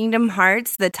about Kingdom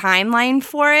Hearts, the timeline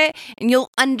for it, and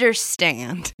you'll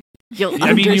understand. You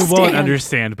won't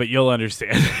understand, but you'll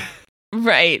understand.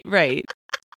 Right.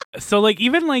 So, like,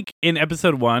 even, like, in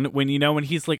episode 1, when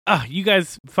he's like, you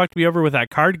guys fucked me over with that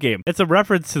card game. It's a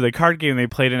reference to the card game they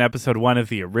played in episode 1 of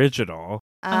the original.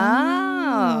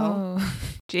 Oh.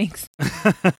 Jinx.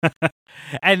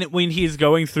 And when he's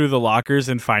going through the lockers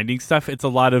and finding stuff, it's a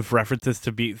lot of references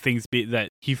to things that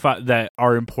he thought that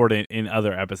are important in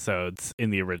other episodes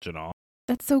in the original.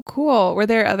 That's so cool. Were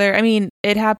there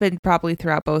it happened probably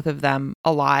throughout both of them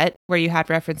a lot where you had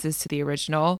references to the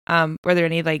original. Were there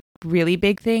any like really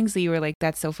big things that you were like,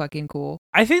 that's so fucking cool?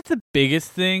 I think the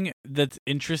biggest thing that's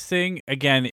interesting,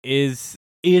 again, is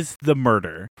the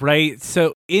murder, right?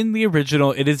 So in the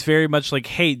original, it is very much like,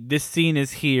 hey, this scene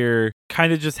is here,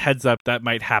 kind of just heads up that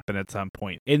might happen at some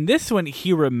point. In this one,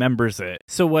 he remembers it.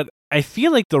 So what I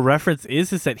feel like the reference is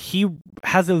that he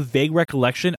has a vague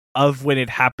recollection of when it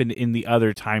happened in the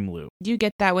other time loop. You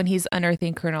get that when he's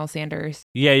unearthing Colonel Sanders.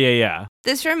 Yeah.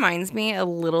 This reminds me a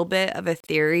little bit of a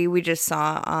theory we just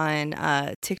saw on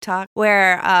TikTok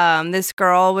where this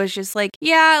girl was just like,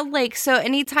 so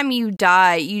anytime you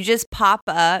die, you just pop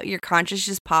up, your conscious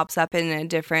just pops up in a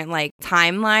different like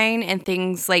timeline and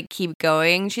things like keep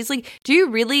going. She's like, do you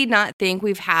really not think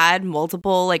we've had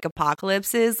multiple like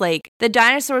apocalypses? Like the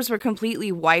dinosaurs were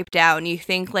completely wiped out and you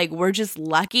think like we're just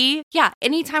lucky? Yeah,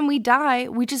 anytime we die,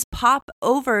 we just pop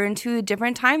over into a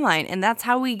different timeline, and that's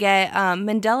how we get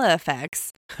Mandela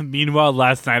effects. Meanwhile,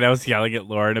 last night I was yelling at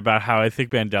Lauren about how I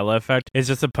think Mandela effect is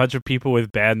just a bunch of people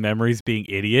with bad memories being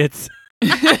idiots.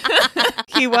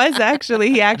 He was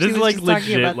actually. He actually this was is like just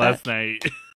talking legit about last that.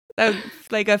 night.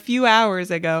 Like a few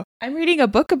hours ago. I'm reading a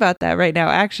book about that right now,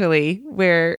 actually,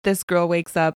 where this girl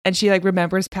wakes up and she like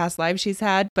remembers past lives she's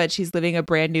had, but she's living a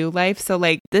brand new life. So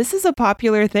like this is a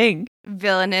popular thing.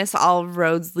 Villainous, all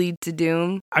roads lead to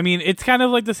doom. I mean, it's kind of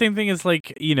like the same thing as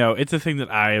like, it's a thing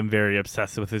that I am very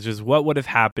obsessed with. It's just what would have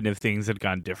happened if things had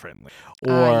gone differently?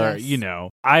 Or, yes.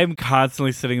 I'm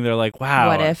constantly sitting there like, wow,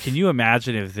 What if? Can you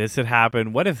imagine if this had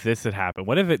happened? What if this had happened?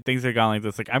 What if things had gone like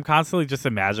this? Like, I'm constantly just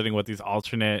imagining what these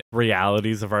alternate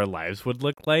realities of our lives would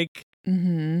look like.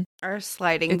 Mm-hmm. Our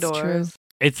sliding It's doors.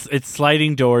 true. It's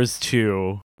Sliding Doors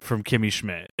 2 from Kimmy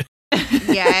Schmidt.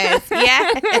 Yes.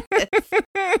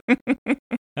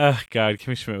 Oh, God,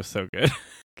 Kimmy Schmidt was so good.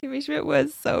 Kimmy Schmidt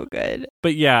was so good.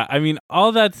 But yeah, I mean,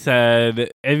 all that said,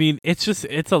 I mean, it's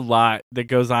a lot that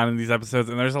goes on in these episodes,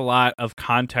 and there's a lot of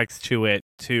context to it,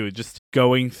 too. Just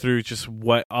going through just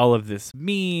what all of this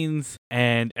means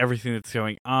and everything that's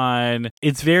going on.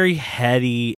 It's very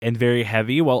heady and very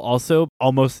heavy, while also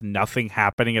almost nothing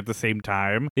happening at the same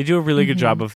time. They do a really good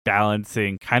job of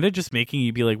balancing, kind of just making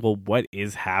you be like, well, what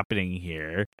is happening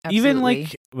here? Absolutely. Even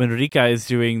like when Rika is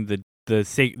doing the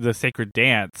sacred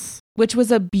dance, which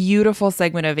was a beautiful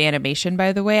segment of animation,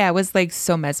 by the way. I was like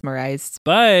so mesmerized.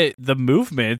 but the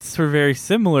movements were very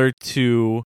similar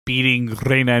to beating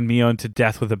Reina and Mion to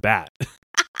death with a bat.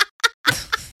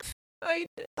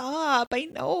 I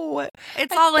know.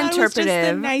 It's all It was just a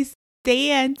interpretive. nice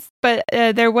dance. But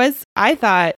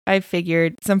I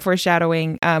figured some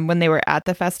foreshadowing when they were at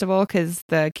the festival, because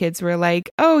the kids were like,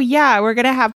 oh yeah, we're going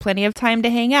to have plenty of time to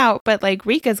hang out, but like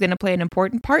Rika's going to play an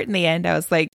important part in the end. I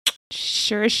was like,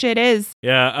 Sure shit is.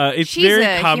 Yeah, it's She's a very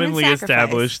human commonly sacrifice.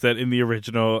 established that in the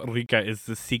original, Rika is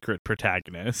the secret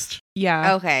protagonist.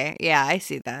 Yeah. Okay, yeah, I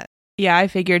see that. Yeah, I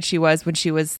figured she was when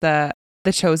she was the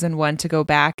chosen one to go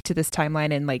back to this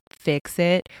timeline and like fix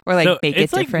it or like So make it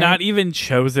it's like different. not even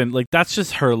chosen. Like that's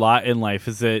just her lot in life.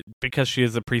 Is it because she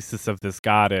is a priestess of this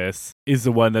goddess is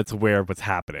the one that's aware of what's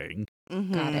happening?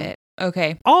 Mhm. Got it.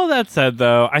 Okay. All that said,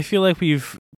 though, I feel like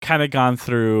we've kind of gone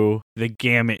through the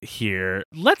gamut here.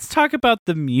 Let's talk about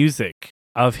the music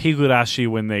of Higurashi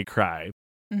When They Cry.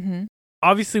 Mm-hmm.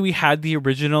 Obviously, we had the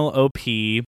original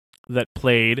OP that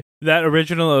played. That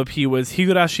original OP was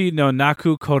Higurashi no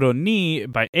Naku Koro ni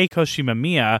by Eiko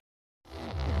Shimamiya.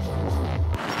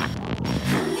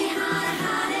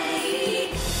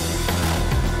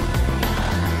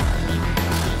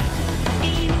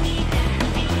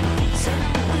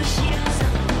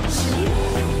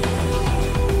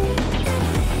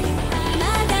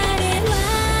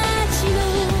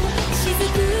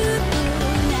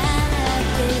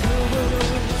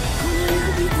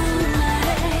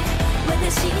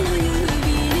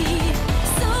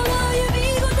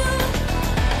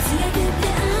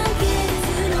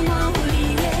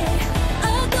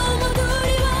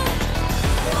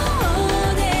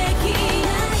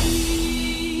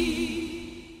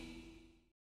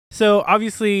 So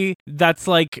obviously that's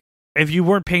like, if you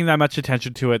weren't paying that much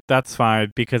attention to it, that's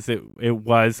fine because it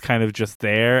was kind of just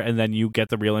there and then you get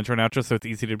the real intro and outro. So it's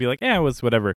easy to be like, yeah, it was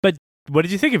whatever. But what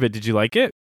did you think of it? Did you like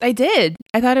it? I did.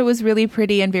 I thought it was really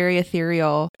pretty and very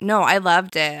ethereal. No, I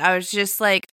loved it. I was just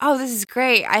like, oh, this is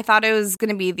great. I thought it was going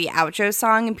to be the outro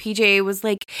song. And PJ was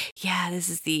like, yeah, this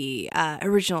is the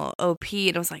original OP.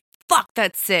 And I was like, fuck,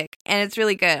 that's sick. And it's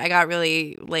really good. I got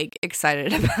really like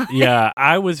excited about it. Yeah,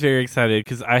 I was very excited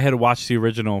because I had watched the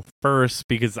original first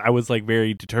because I was like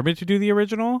very determined to do the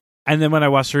original. And then when I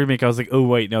watched the remake, I was like, oh,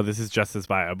 wait, no, this is just as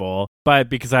viable. But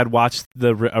because I'd watched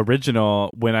the original,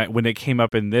 when it came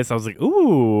up in this, I was like,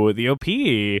 ooh, the OP.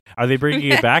 Are they bringing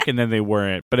it back? And then they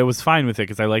weren't. But it was fine with it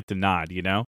because I liked the nod, you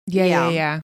know?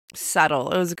 Yeah.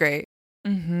 Subtle. It was great.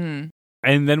 Mm-hmm.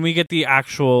 And then we get the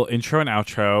actual intro and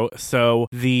outro. So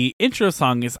the intro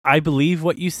song is I Believe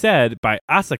What You Said by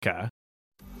Asaka.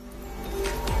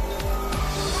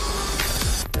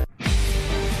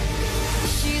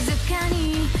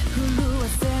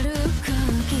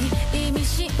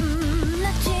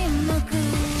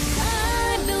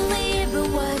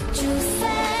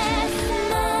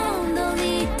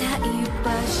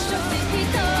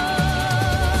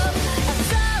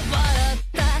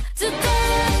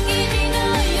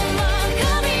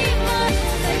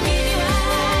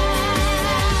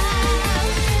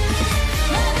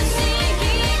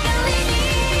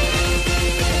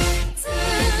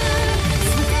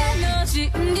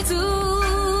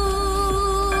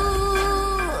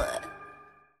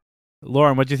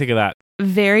 Lauren, what do you think of that?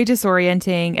 Very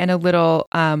disorienting and a little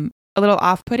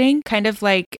off-putting, kind of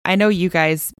like, I know you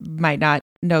guys might not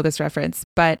know this reference,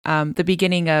 but the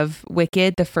beginning of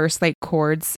Wicked, the first like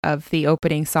chords of the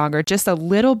opening song are just a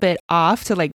little bit off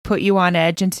to like put you on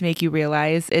edge and to make you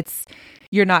realize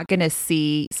you're not going to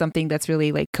see something that's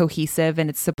really like cohesive and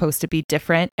it's supposed to be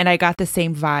different. And I got the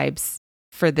same vibes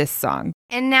for this song.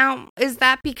 And now, is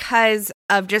that because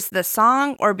of just the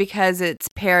song or because it's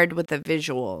paired with the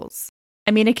visuals?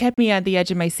 I mean, it kept me on the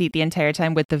edge of my seat the entire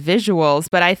time with the visuals,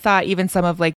 but I thought even some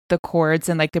of like the chords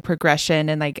and like the progression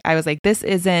and like, I was like, this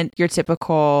isn't your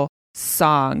typical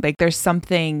song. Like there's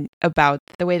something about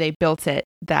the way they built it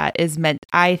that is meant,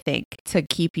 I think, to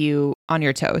keep you on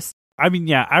your toes. I mean,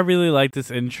 yeah, I really like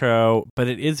this intro, but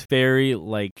it is very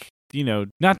like, you know,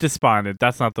 not despondent.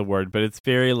 That's not the word, but it's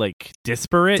very like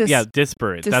disparate.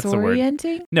 Disparate. That's the word.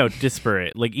 Disorienting? No,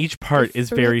 disparate. Like each part is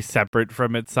very separate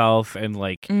from itself, and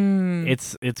like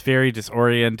it's very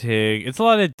disorienting. It's a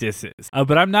lot of disses,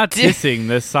 but I'm not dissing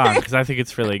this song because I think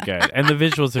it's really good, and the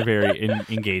visuals are very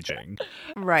engaging.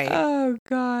 Right. Oh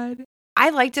God, I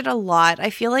liked it a lot.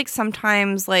 I feel like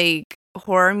sometimes like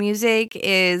horror music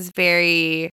is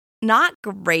very not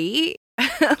great.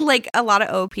 Like a lot of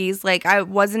OPs, like I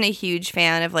wasn't a huge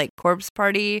fan of like Corpse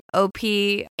Party OP,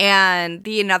 and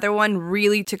the another one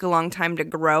really took a long time to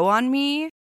grow on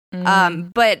me.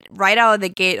 But right out of the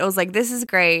gate, I was like, this is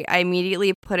great. I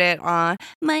immediately put it on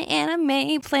my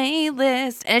anime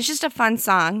playlist, and it's just a fun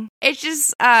song. It's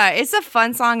just it's a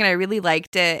fun song, and I really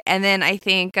liked it. And then I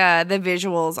think the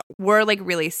visuals were like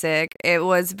really sick. It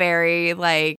was very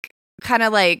like kind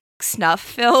of like snuff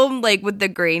film, like with the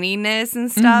graininess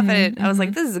and stuff, and I was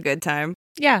like, this is a good time.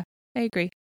 Yeah, I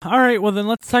agree. All right, well then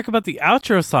let's talk about the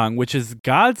outro song, which is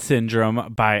God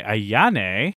Syndrome by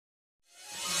Ayane.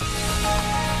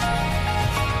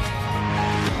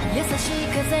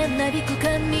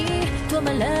 止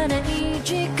まらない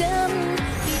時間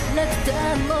落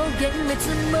胆も幻滅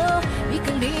も怒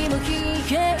りも疲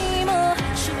弊も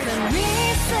主神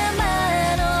様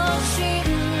の震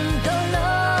動の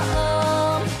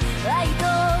愛と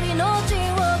命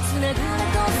をつなぐの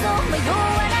こそ迷わ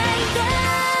ないで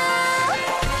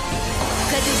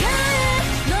かけがえ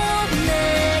のな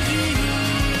い君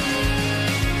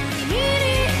に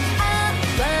あ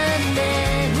わね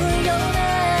むような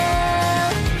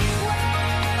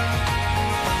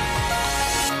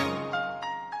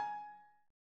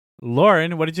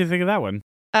Lauren, what did you think of that one?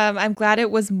 I'm glad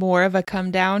it was more of a come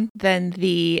down than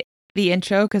the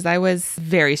intro because I was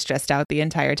very stressed out the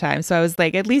entire time. So I was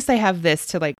like, at least I have this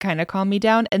to like kind of calm me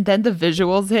down. And then the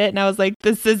visuals hit and I was like,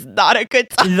 this is not a good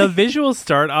time. The visuals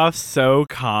start off so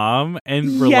calm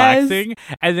and relaxing,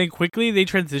 and then quickly they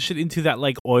transition into that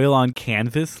like oil on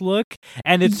canvas look,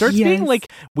 and it starts being like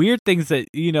weird things that,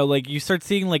 you know, like you start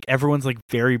seeing like everyone's like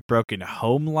very broken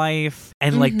home life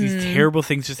and like these terrible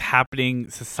things just happening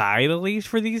societally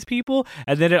for these people,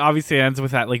 and then it obviously ends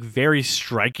with that like very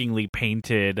strikingly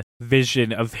painted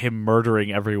vision of him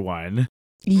murdering everyone.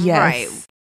 Yes. Right.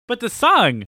 But the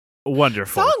song,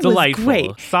 wonderful, Song was delightful,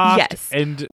 great.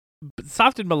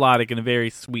 soft and melodic in a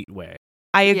very sweet way.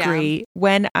 I agree.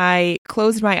 When I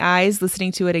closed my eyes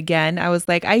listening to it again, I was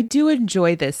like, I do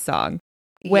enjoy this song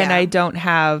when I don't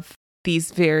have these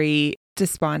very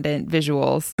despondent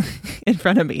visuals in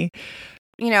front of me.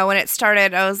 You know, when it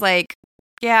started, I was like,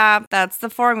 yeah, that's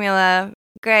the formula.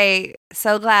 Great.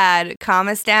 So glad. Calm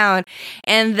us down.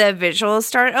 And the visuals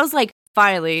started. I was like,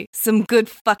 finally, some good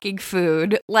fucking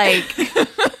food. Like,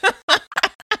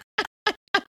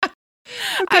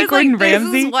 I was Gordon like, this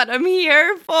Ramsay. is what I'm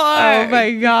here for. Oh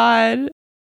my God.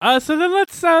 So then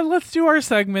let's do our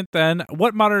segment then.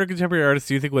 What modern or contemporary artists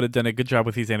do you think would have done a good job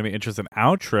with these anime intros and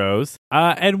outros?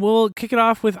 And we'll kick it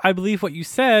off with, I believe, what you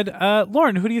said.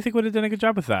 Lauren, who do you think would have done a good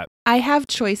job with that? I have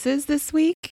choices this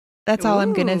week. That's all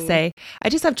I'm going to Ooh. say. I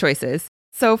just have choices.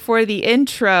 So for the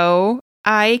intro,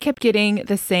 I kept getting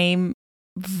the same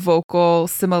vocal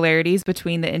similarities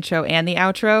between the intro and the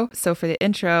outro. So for the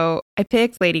intro, I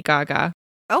picked Lady Gaga.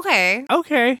 Okay.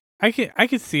 Okay, I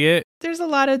can see it. There's a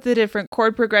lot of the different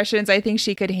chord progressions. I think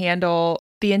she could handle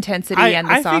the intensity and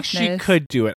the I softness. think she could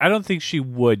do it. I don't think she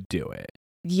would do it.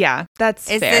 Yeah, that's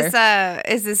Is fair.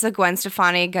 this a Gwen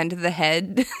Stefani gun to the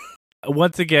head?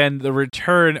 Once again, the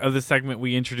return of the segment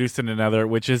we introduced in another,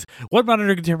 which is what modern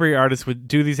or contemporary artists would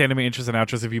do these anime intros and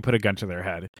outros if you put a gun to their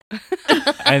head.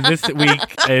 And this week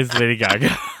is Lady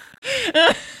Gaga.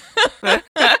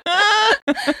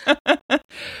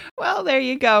 Well, there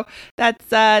you go. That's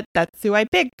who I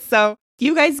picked. So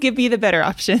you guys give me the better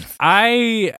options.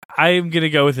 I'm gonna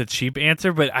go with a cheap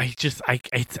answer, but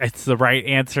it's the right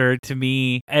answer to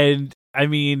me. And I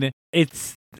mean,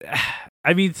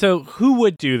 so who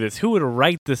would do this? Who would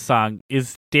write this song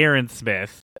is Darren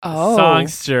Smith,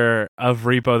 songster of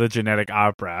Repo the Genetic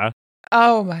Opera.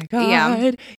 Oh my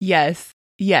God. Yeah.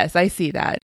 Yes, I see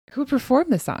that. Who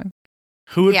performed the song?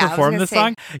 Who would Yeah, I was perform gonna this say-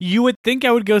 song? You would think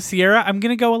I would go Sierra. I'm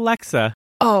gonna go Alexa.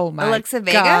 Oh my Alexa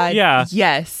Vega? God. Yeah.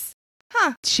 Yes.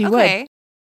 Huh. She Okay. would.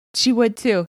 She would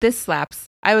too. This slaps.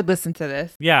 I would listen to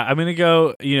this. Yeah, I'm gonna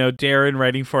go, Darren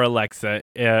writing for Alexa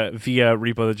via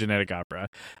Repo the Genetic Opera.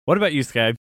 What about you,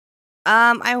 Sky?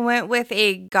 I went with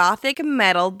a gothic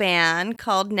metal band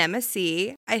called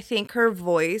Nemesis. I think her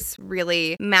voice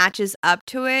really matches up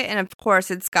to it. And of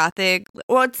course, it's gothic.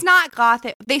 Well, it's not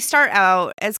gothic. They start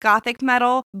out as gothic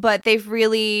metal, but they've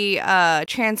really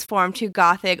transformed to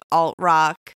gothic alt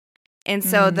rock. And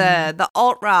so the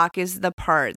alt rock is the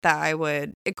part that I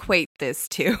would equate this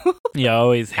to. Yeah, I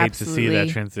always hate to see that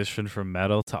Absolutely. transition from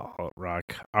metal to alt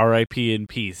rock. R.I.P. in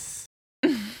peace.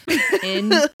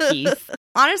 In peace.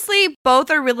 Honestly, both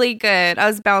are really good. I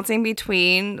was bouncing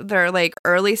between their like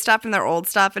early stuff and their old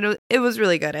stuff, and it was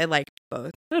really good. I liked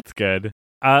both. That's good.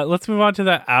 Let's move on to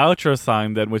that outro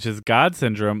song then, which is God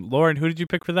Syndrome. Lauren, who did you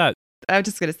pick for that? I was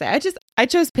just gonna say, I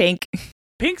chose Pink.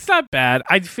 Pink's not bad.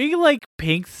 I feel like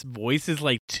Pink's voice is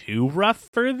like too rough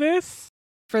for this.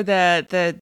 For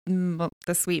the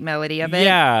sweet melody of it.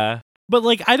 Yeah. But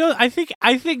like I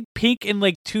think Pink in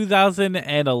like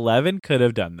 2011 could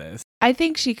have done this. I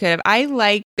think she could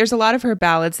have. There's a lot of her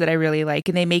ballads that I really like,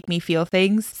 and they make me feel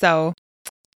things. So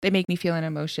they make me feel an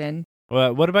emotion.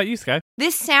 Well, what about you, Sky?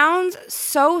 This sounds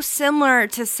so similar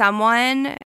to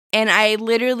someone, and I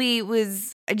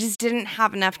just didn't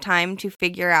have enough time to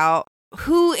figure out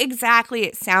who exactly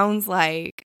it sounds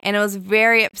like, and it was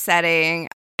very upsetting.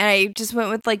 And I just went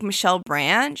with like Michelle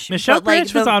Branch. Michelle but, like,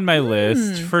 Branch was on my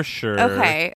list for sure.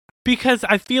 Okay. because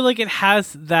I feel like it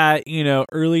has that,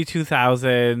 early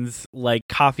 2000s, like,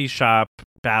 coffee shop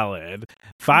ballad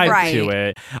vibe to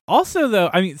it. Also, though,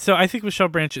 so I think Michelle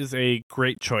Branch is a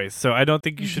great choice. So I don't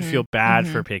think you should feel bad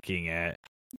for picking it.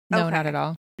 No, not at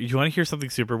all. You want to hear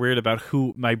something super weird about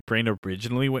who my brain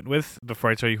originally went with before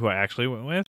I tell you who I actually went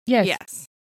with? Yes.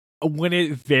 When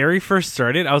it very first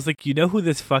started, I was like, you know who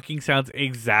this fucking sounds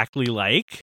exactly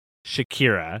like?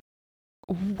 Shakira.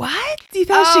 What? You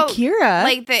thought Shakira?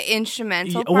 Like the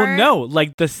instrumental part? Well, no.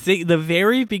 Like the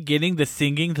very beginning, the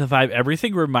singing, the vibe,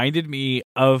 everything reminded me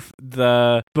of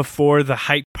the before the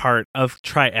hype part of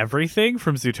Try Everything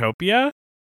from Zootopia.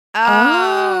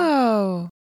 Oh.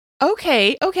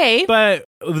 Okay. But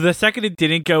the second it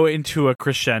didn't go into a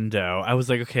crescendo, I was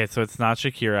like, okay, so it's not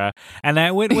Shakira. And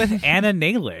I went with Anna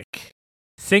Nalick,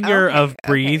 singer of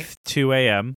Breathe 2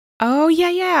 a.m. Oh,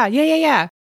 yeah.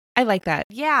 I like that.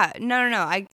 Yeah. No.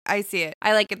 I see it.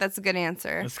 I like it. That's a good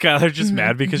answer. Skylar's just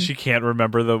mad because she can't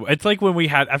remember it's like when we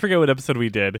had, I forget what episode we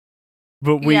did,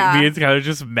 but me and Skylar are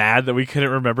just mad that we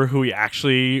couldn't remember who we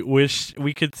actually wished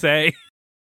we could say.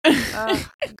 Oh,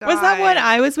 was that when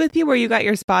I was with you where you got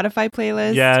your Spotify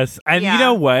playlist? Yes. And you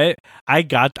know what? I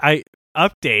got my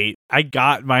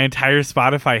entire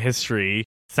Spotify history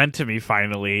sent to me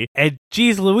finally. And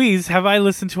geez Louise, have I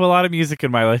listened to a lot of music in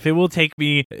my life. It will take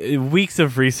me weeks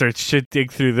of research to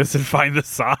dig through this and find the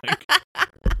song.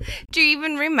 Do you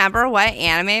even remember what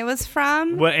anime it was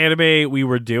from? What anime we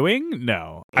were doing?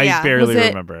 No. I barely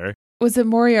remember. Was it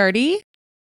Moriarty?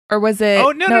 Or was it?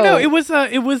 Oh no! It was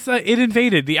It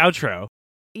Invaded, the outro.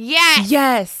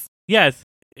 Yes. Yes,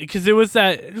 because it was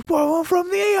that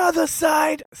from the other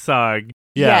side song.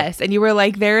 Yeah. Yes, and you were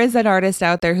like, there is an artist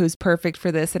out there who's perfect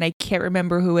for this, and I can't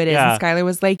remember who it is. Yeah. And Skylar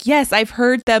was like, yes, I've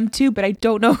heard them too, but I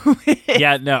don't know who it is.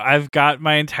 Yeah, no, I've got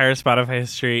my entire Spotify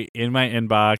history in my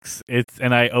inbox.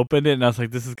 And I opened it and I was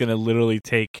like, this is gonna literally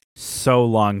take so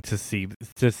long to see,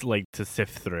 just like to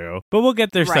sift through. But we'll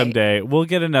get there someday. We'll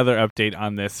get another update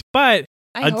on this. But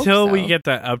until we get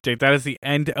that update, that is the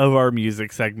end of our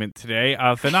music segment today.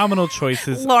 Phenomenal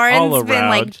choices Lauren's all around. been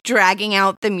like dragging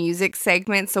out the music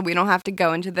segment so we don't have to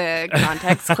go into the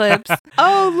context clips.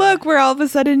 Oh, look, we're all of a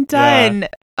sudden done. Yeah.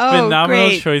 Oh, phenomenal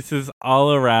great. choices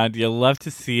all around. You'll love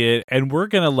to see it. And we're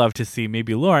going to love to see,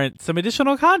 maybe Lauren, some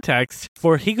additional context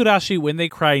for Higurashi When They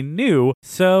Cry New.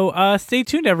 So stay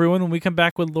tuned, everyone, when we come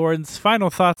back with Lauren's final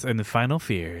thoughts and final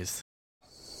fears.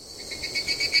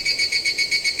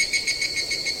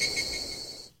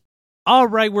 All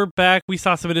right, we're back. We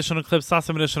saw some additional clips, saw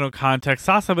some additional context,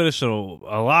 a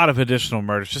lot of additional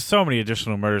murders, just so many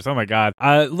additional murders. Oh my God.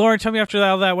 Lauren, tell me after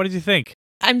all that, what did you think?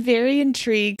 I'm very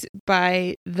intrigued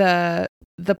by the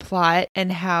plot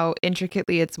and how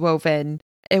intricately it's woven.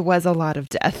 It was a lot of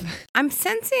death. I'm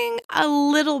sensing a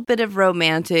little bit of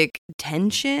romantic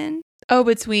tension. Oh,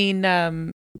 between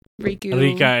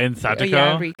Rika and Satoko?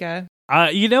 Yeah, Rika.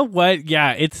 You know what?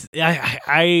 Yeah, it's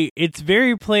it's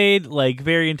very played, like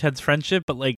very intense friendship,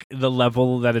 but like the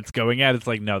level that it's going at, it's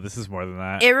like, no, this is more than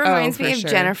that. It reminds me of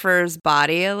Jennifer's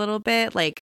Body a little bit,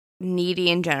 like Needy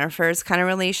and Jennifer's kind of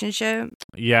relationship.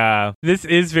 Yeah, this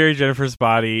is very Jennifer's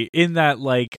Body in that,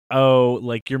 like, oh,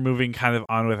 like you're moving kind of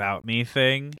on without me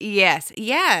thing. Yes.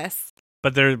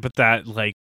 But that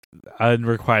like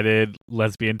unrequited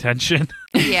lesbian tension.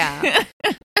 Yeah.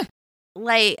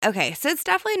 Like, okay, so it's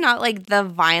definitely not like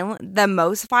the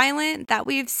most violent that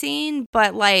we've seen,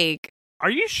 but like, are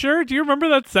you sure? Do you remember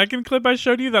that second clip I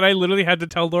showed you that I literally had to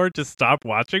tell Laura to stop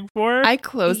watching for? I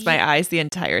closed my eyes the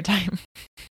entire time.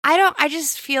 I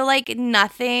just feel like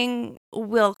nothing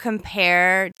will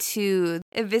compare to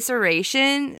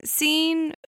evisceration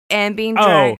scene and being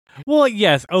dragged. Oh, well,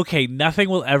 yes. Okay, nothing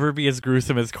will ever be as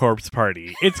gruesome as Corpse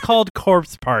Party. It's called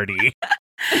Corpse Party.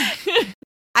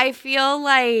 I feel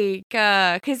like,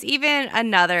 because even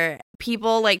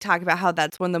people like talk about how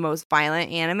that's one of the most violent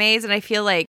animes, and I feel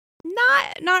like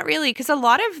not really, because a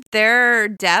lot of their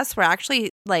deaths were actually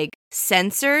like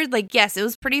censored. Like, yes, it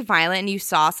was pretty violent and you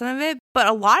saw some of it, but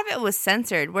a lot of it was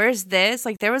censored. Whereas this,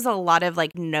 like, there was a lot of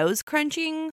like nose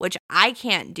crunching, which I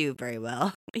can't do very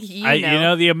well. You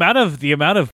know, the amount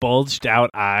of bulged out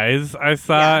eyes I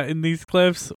saw in these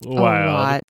clips,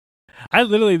 wild.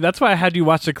 That's why I had you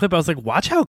watch the clip. I was like, watch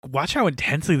how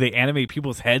intensely they animate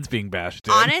people's heads being bashed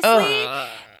in. Honestly,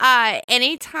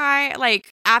 anytime,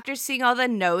 like, after seeing all the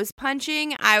nose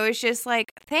punching, I was just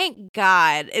like, thank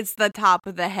God it's the top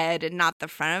of the head and not the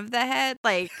front of the head.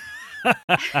 Like,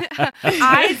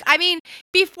 eyes, I mean,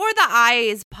 before the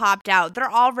eyes popped out,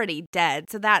 they're already dead,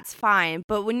 so that's fine.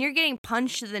 But when you're getting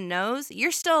punched to the nose,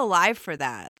 you're still alive for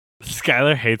that.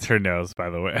 Skylar hates her nose,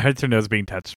 by the way. Hates her nose being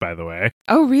touched, by the way.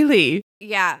 Oh, really?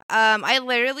 Yeah. I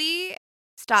literally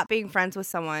stopped being friends with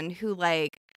someone who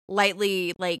like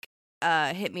lightly like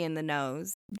hit me in the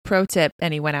nose. Pro tip,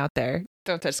 anyone out there,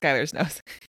 don't touch Skylar's nose.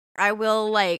 I will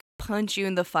like punch you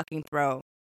in the fucking throat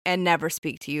and never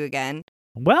speak to you again.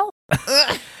 Well,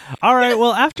 all right.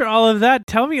 Well, after all of that,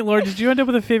 tell me, Lauren, did you end up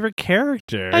with a favorite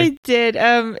character? I did.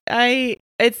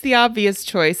 It's the obvious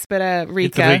choice, but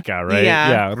Rika. It's Rika, right?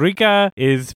 Yeah. Rika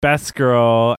is best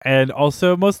girl and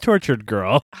also most tortured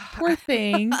girl. Poor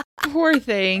thing. Poor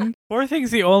thing. Poor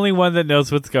thing's the only one that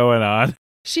knows what's going on.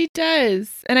 She does.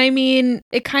 And I mean,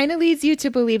 it kind of leads you to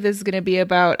believe this is going to be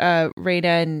about Reina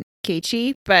and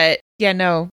Keiichi, but yeah,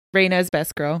 no, Reina is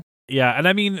best girl. Yeah, and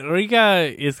I mean,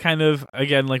 Rika is kind of,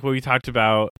 again, like what we talked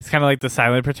about, it's kind of like the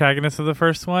silent protagonist of the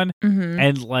first one. Mm-hmm.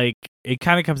 And like, it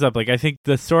kind of comes up, like, I think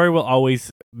the story will always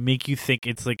make you think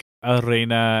it's like a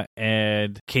Reina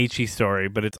and Keiichi story,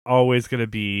 but it's always going to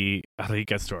be a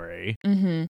Rika story.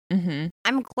 Mm-hmm. Mm-hmm.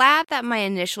 I'm glad that my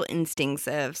initial instincts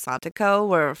of Satoko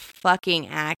were fucking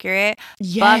accurate.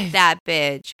 Yes. Fuck that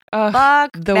bitch. Ugh, Fuck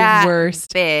the that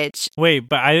worst. bitch. Wait,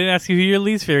 but I didn't ask you who your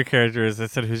least favorite character is. I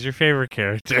said, who's your favorite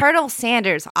character? Colonel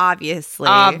Sanders, obviously.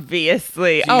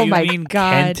 Obviously. Do Oh you my mean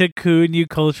God. Kenta-kun, you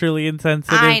culturally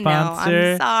insensitive I know.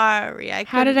 monster? I'm sorry.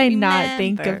 How did I couldn't not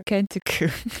think of remember.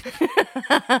 Kenta-kun?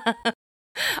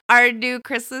 Our new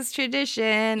Christmas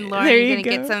tradition. Lauren, There you you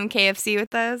gonna get go. some KFC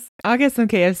with us? I'll get some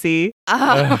KFC.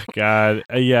 Oh, Oh, God.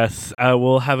 Yes.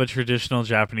 We'll have a traditional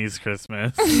Japanese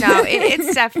Christmas. no,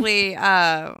 it's definitely,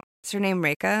 is her name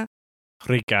Rika?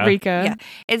 Rika. Rika. Yeah.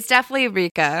 It's definitely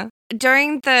Rika.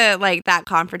 During the, like, that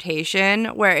confrontation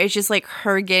where it's just, like,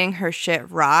 her getting her shit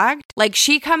rocked, like,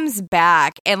 she comes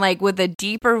back and, like, with a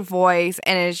deeper voice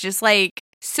and it's just, like,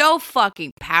 so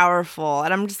fucking powerful.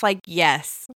 And I'm just like,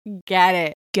 yes, get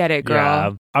it. Get it, girl.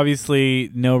 Yeah.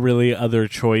 Obviously, no really other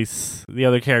choice. The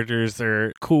other characters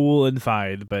are cool and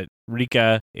fine, but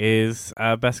Rika is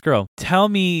best girl. Tell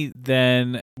me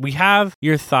then, we have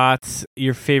your thoughts,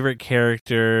 your favorite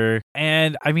character,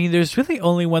 and I mean, there's really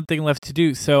only one thing left to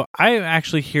do. So I am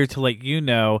actually here to let you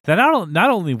know that not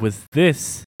only was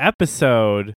this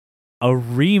episode a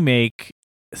remake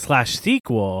 /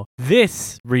 sequel,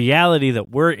 this reality that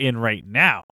we're in right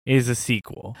now is a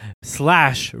sequel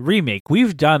 / remake.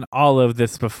 We've done all of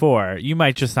this before. You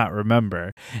might just not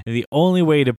remember. And the only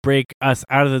way to break us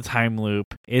out of the time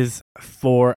loop is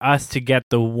for us to get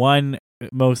the one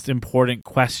most important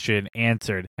question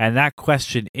answered. And that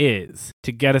question is,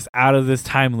 to get us out of this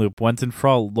time loop once and for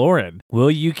all, Lauren,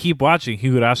 will you keep watching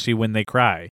Higurashi When They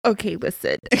Cry? Okay,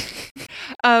 listen.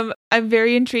 I'm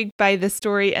very intrigued by the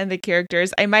story and the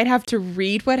characters. I might have to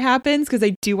read what happens because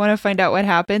I do want to find out what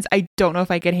happens. I don't know if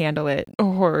I could handle it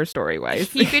horror story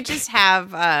wise. You could just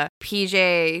have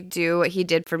PJ do what he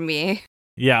did for me.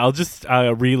 Yeah, I'll just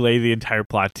relay the entire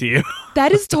plot to you.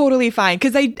 That is totally fine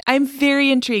because I'm very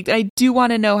intrigued. I do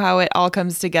want to know how it all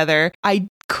comes together. I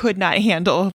could not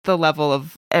handle the level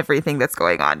of everything that's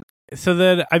going on. So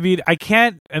then, I mean, I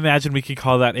can't imagine we could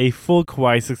call that a full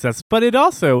kawaii success, but it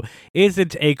also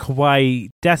isn't a kawaii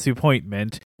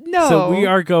disappointment. No. So we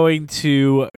are going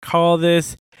to call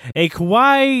this a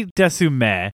kawaii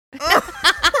desume.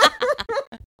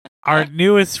 Our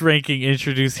newest ranking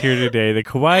introduced here today, the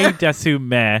kawaii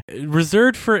desume,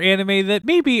 reserved for anime that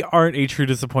maybe aren't a true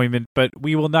disappointment, but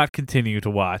we will not continue to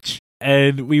watch.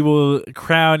 And we will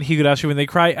crown Higurashi When They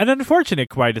Cry an unfortunate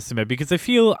kawaii desume, because I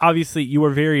feel, obviously, you are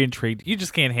very intrigued. You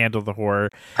just can't handle the horror.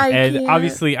 I And can't.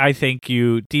 obviously, I thank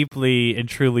you deeply and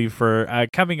truly for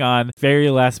coming on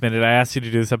very last minute. I asked you to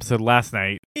do this episode last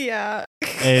night Yeah.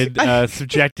 and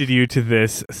subjected you to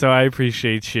this, so I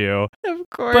appreciate you. Of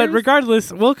course. But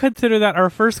regardless, we'll consider that our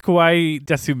first kawaii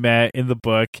desume in the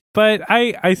book. But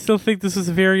I still think this was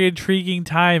a very intriguing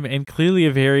time and clearly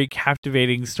a very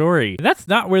captivating story. And that's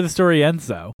not where the story ends,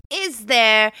 though. Is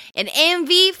there an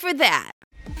MV for that?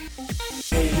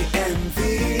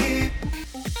 AMV,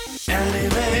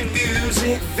 anime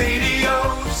music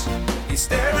videos. Is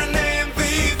there an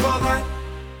AMV for that?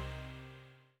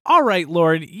 All right,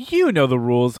 Lauren, you know the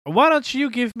rules. Why don't you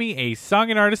give me a song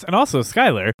and artist, and also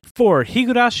Skylar, for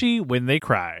Higurashi When They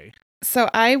Cry? So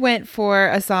I went for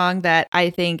a song that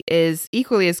I think is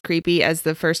equally as creepy as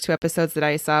the first two episodes that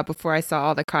I saw before I saw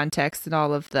all the context and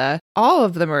all of the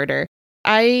murder.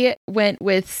 I went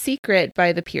with Secret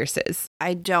by the Pierces.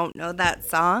 I don't know that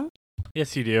song.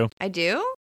 Yes, you do. I do?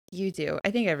 You do.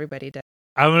 I think everybody does.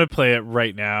 I'm going to play it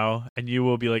right now, and you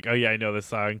will be like, oh yeah, I know this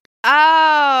song.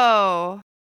 Oh,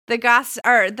 The gossip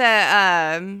or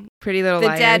the Pretty Little the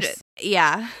Liars. dead.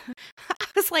 Yeah, I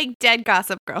was like dead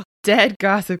Gossip Girl. Dead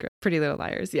Gossip Girl. Pretty Little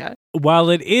Liars, yeah. While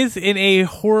it is in a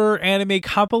horror anime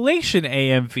compilation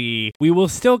AMV, we will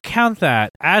still count that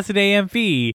as an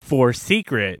AMV for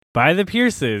Secret by the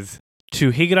Pierces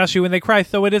to Higurashi When They Cry,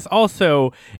 though it is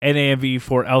also an AMV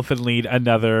for Elfen Lied,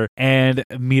 Another, and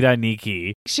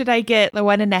Miraniki. Should I get the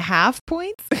 1.5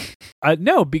 points?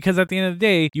 No, because at the end of the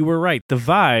day, you were right. The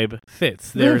vibe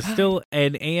fits. There is still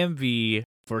an AMV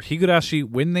for Higurashi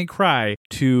When They Cry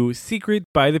to Secret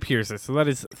by the Pierces. So that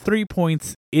is 3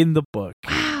 points in the book.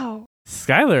 Wow.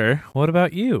 Skylar, what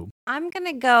about you? I'm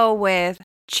gonna go with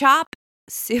Chop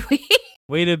Suey.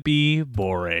 Way to be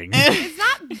boring. It's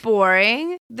not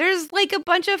boring. There's like a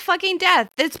bunch of fucking death.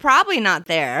 It's probably not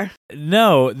there.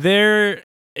 No, there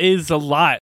is a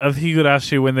lot of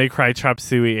Higurashi When They Cry Chop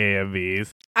Suey AMVs.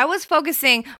 I was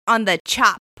focusing on the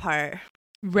chop part.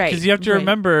 Right. Because you have to right.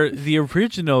 remember the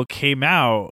original came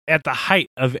out at the height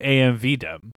of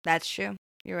AMVdom. That's true.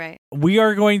 You're right. We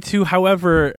are going to,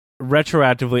 however,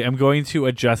 retroactively, I'm going to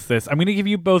adjust this. I'm going to give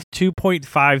you both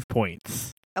 2.5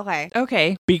 points. Okay.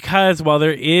 Okay. Because while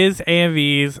there is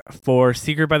AMVs for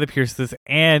Secret by the Pierces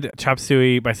and Chop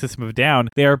Suey by System of a Down,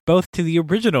 they are both to the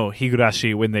original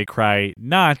Higurashi When They Cry,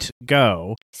 not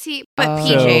Go. See, but Oh.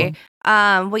 PJ,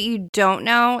 what you don't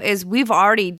know is we've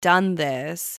already done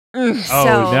this.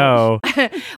 Oh, no.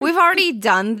 We've already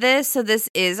done this, so this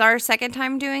is our second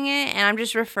time doing it, and I'm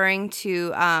just referring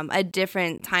to a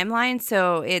different timeline,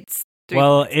 so it's 3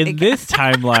 Well, points. in this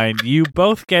timeline, you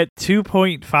both get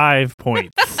 2.5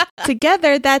 points.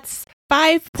 Together, that's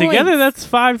 5 points. Together, that's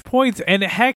 5 points. And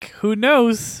heck, who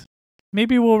knows?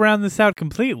 Maybe we'll round this out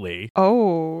completely.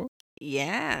 Oh.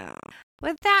 Yeah.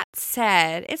 With that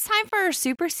said, it's time for our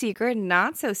super secret,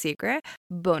 not so secret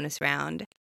bonus round.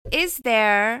 Is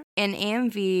there an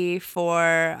AMV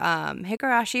for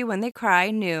Higurashi When They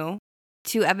Cry new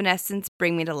to Evanescence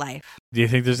Bring Me to Life? Do you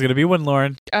think there's going to be one,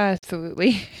 Lauren?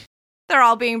 Absolutely. They're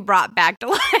all being brought back to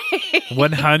life.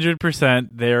 100%.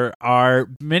 There are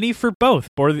many for both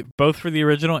for the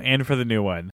original and for the new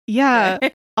one. Yeah.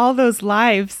 All those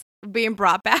lives. Being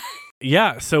brought back.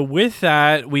 Yeah, so with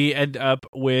that, we end up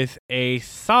with a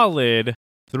solid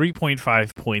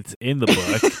 3.5 points in the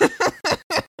book.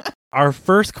 Our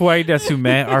first Kawaii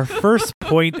Desume, our first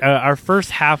point, our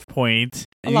first half point.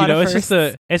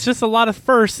 It's just a lot of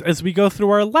firsts as we go through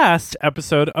our last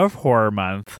episode of Horror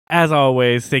Month. As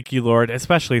always, thank you, Lord.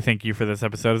 Especially thank you for this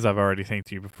episode, as I've already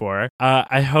thanked you before.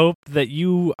 I hope that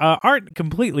you aren't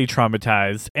completely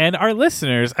traumatized, and our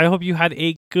listeners, I hope you had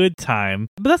a good time.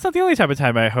 But that's not the only type of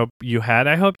time I hope you had.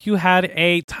 I hope you had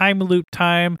a time loop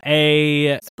time,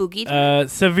 a Spooky time.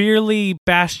 severely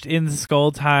bashed in the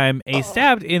skull time, a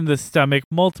stabbed in the stomach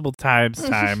multiple times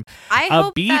time. I a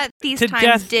hope beat that these to times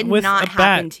death did with not a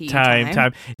happen bat to you.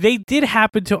 time. They did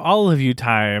happen to all of you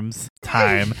time,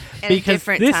 At a because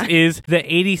different this time. is the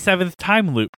 87th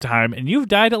time loop time, and you've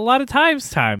died a lot of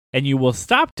times time, and you will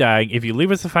stop dying if you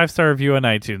leave us a 5-star review on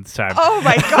iTunes time. Oh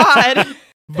my God.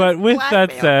 But with that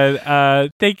Blackmail. said,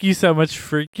 thank you so much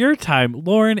for your time,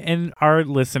 Lauren, and our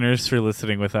listeners for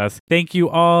listening with us. Thank you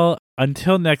all.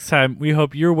 Until next time, we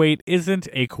hope your wait isn't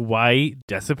a kawaii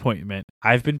disappointment.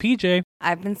 I've been PJ.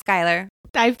 I've been Skylar.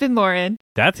 I've been Lauren.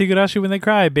 That's Higurashi When They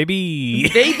Cry, baby.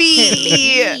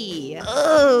 Baby.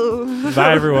 Oh.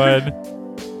 Bye, everyone.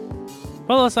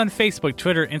 Follow us on Facebook,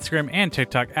 Twitter, Instagram, and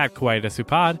TikTok at Kawaii Desu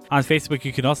Pod. On Facebook,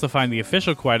 you can also find the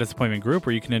official Kawaii Disappointment group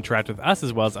where you can interact with us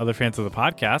as well as other fans of the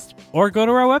podcast. Or go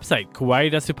to our website,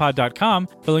 kawaiidesupod.com,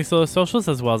 for links to those socials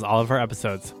as well as all of our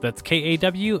episodes. That's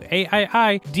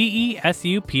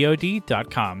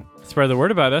KAWAIIDESUPOD.com. Spread the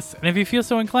word about us, and if you feel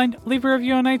so inclined, leave a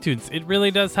review on iTunes. It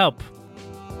really does help.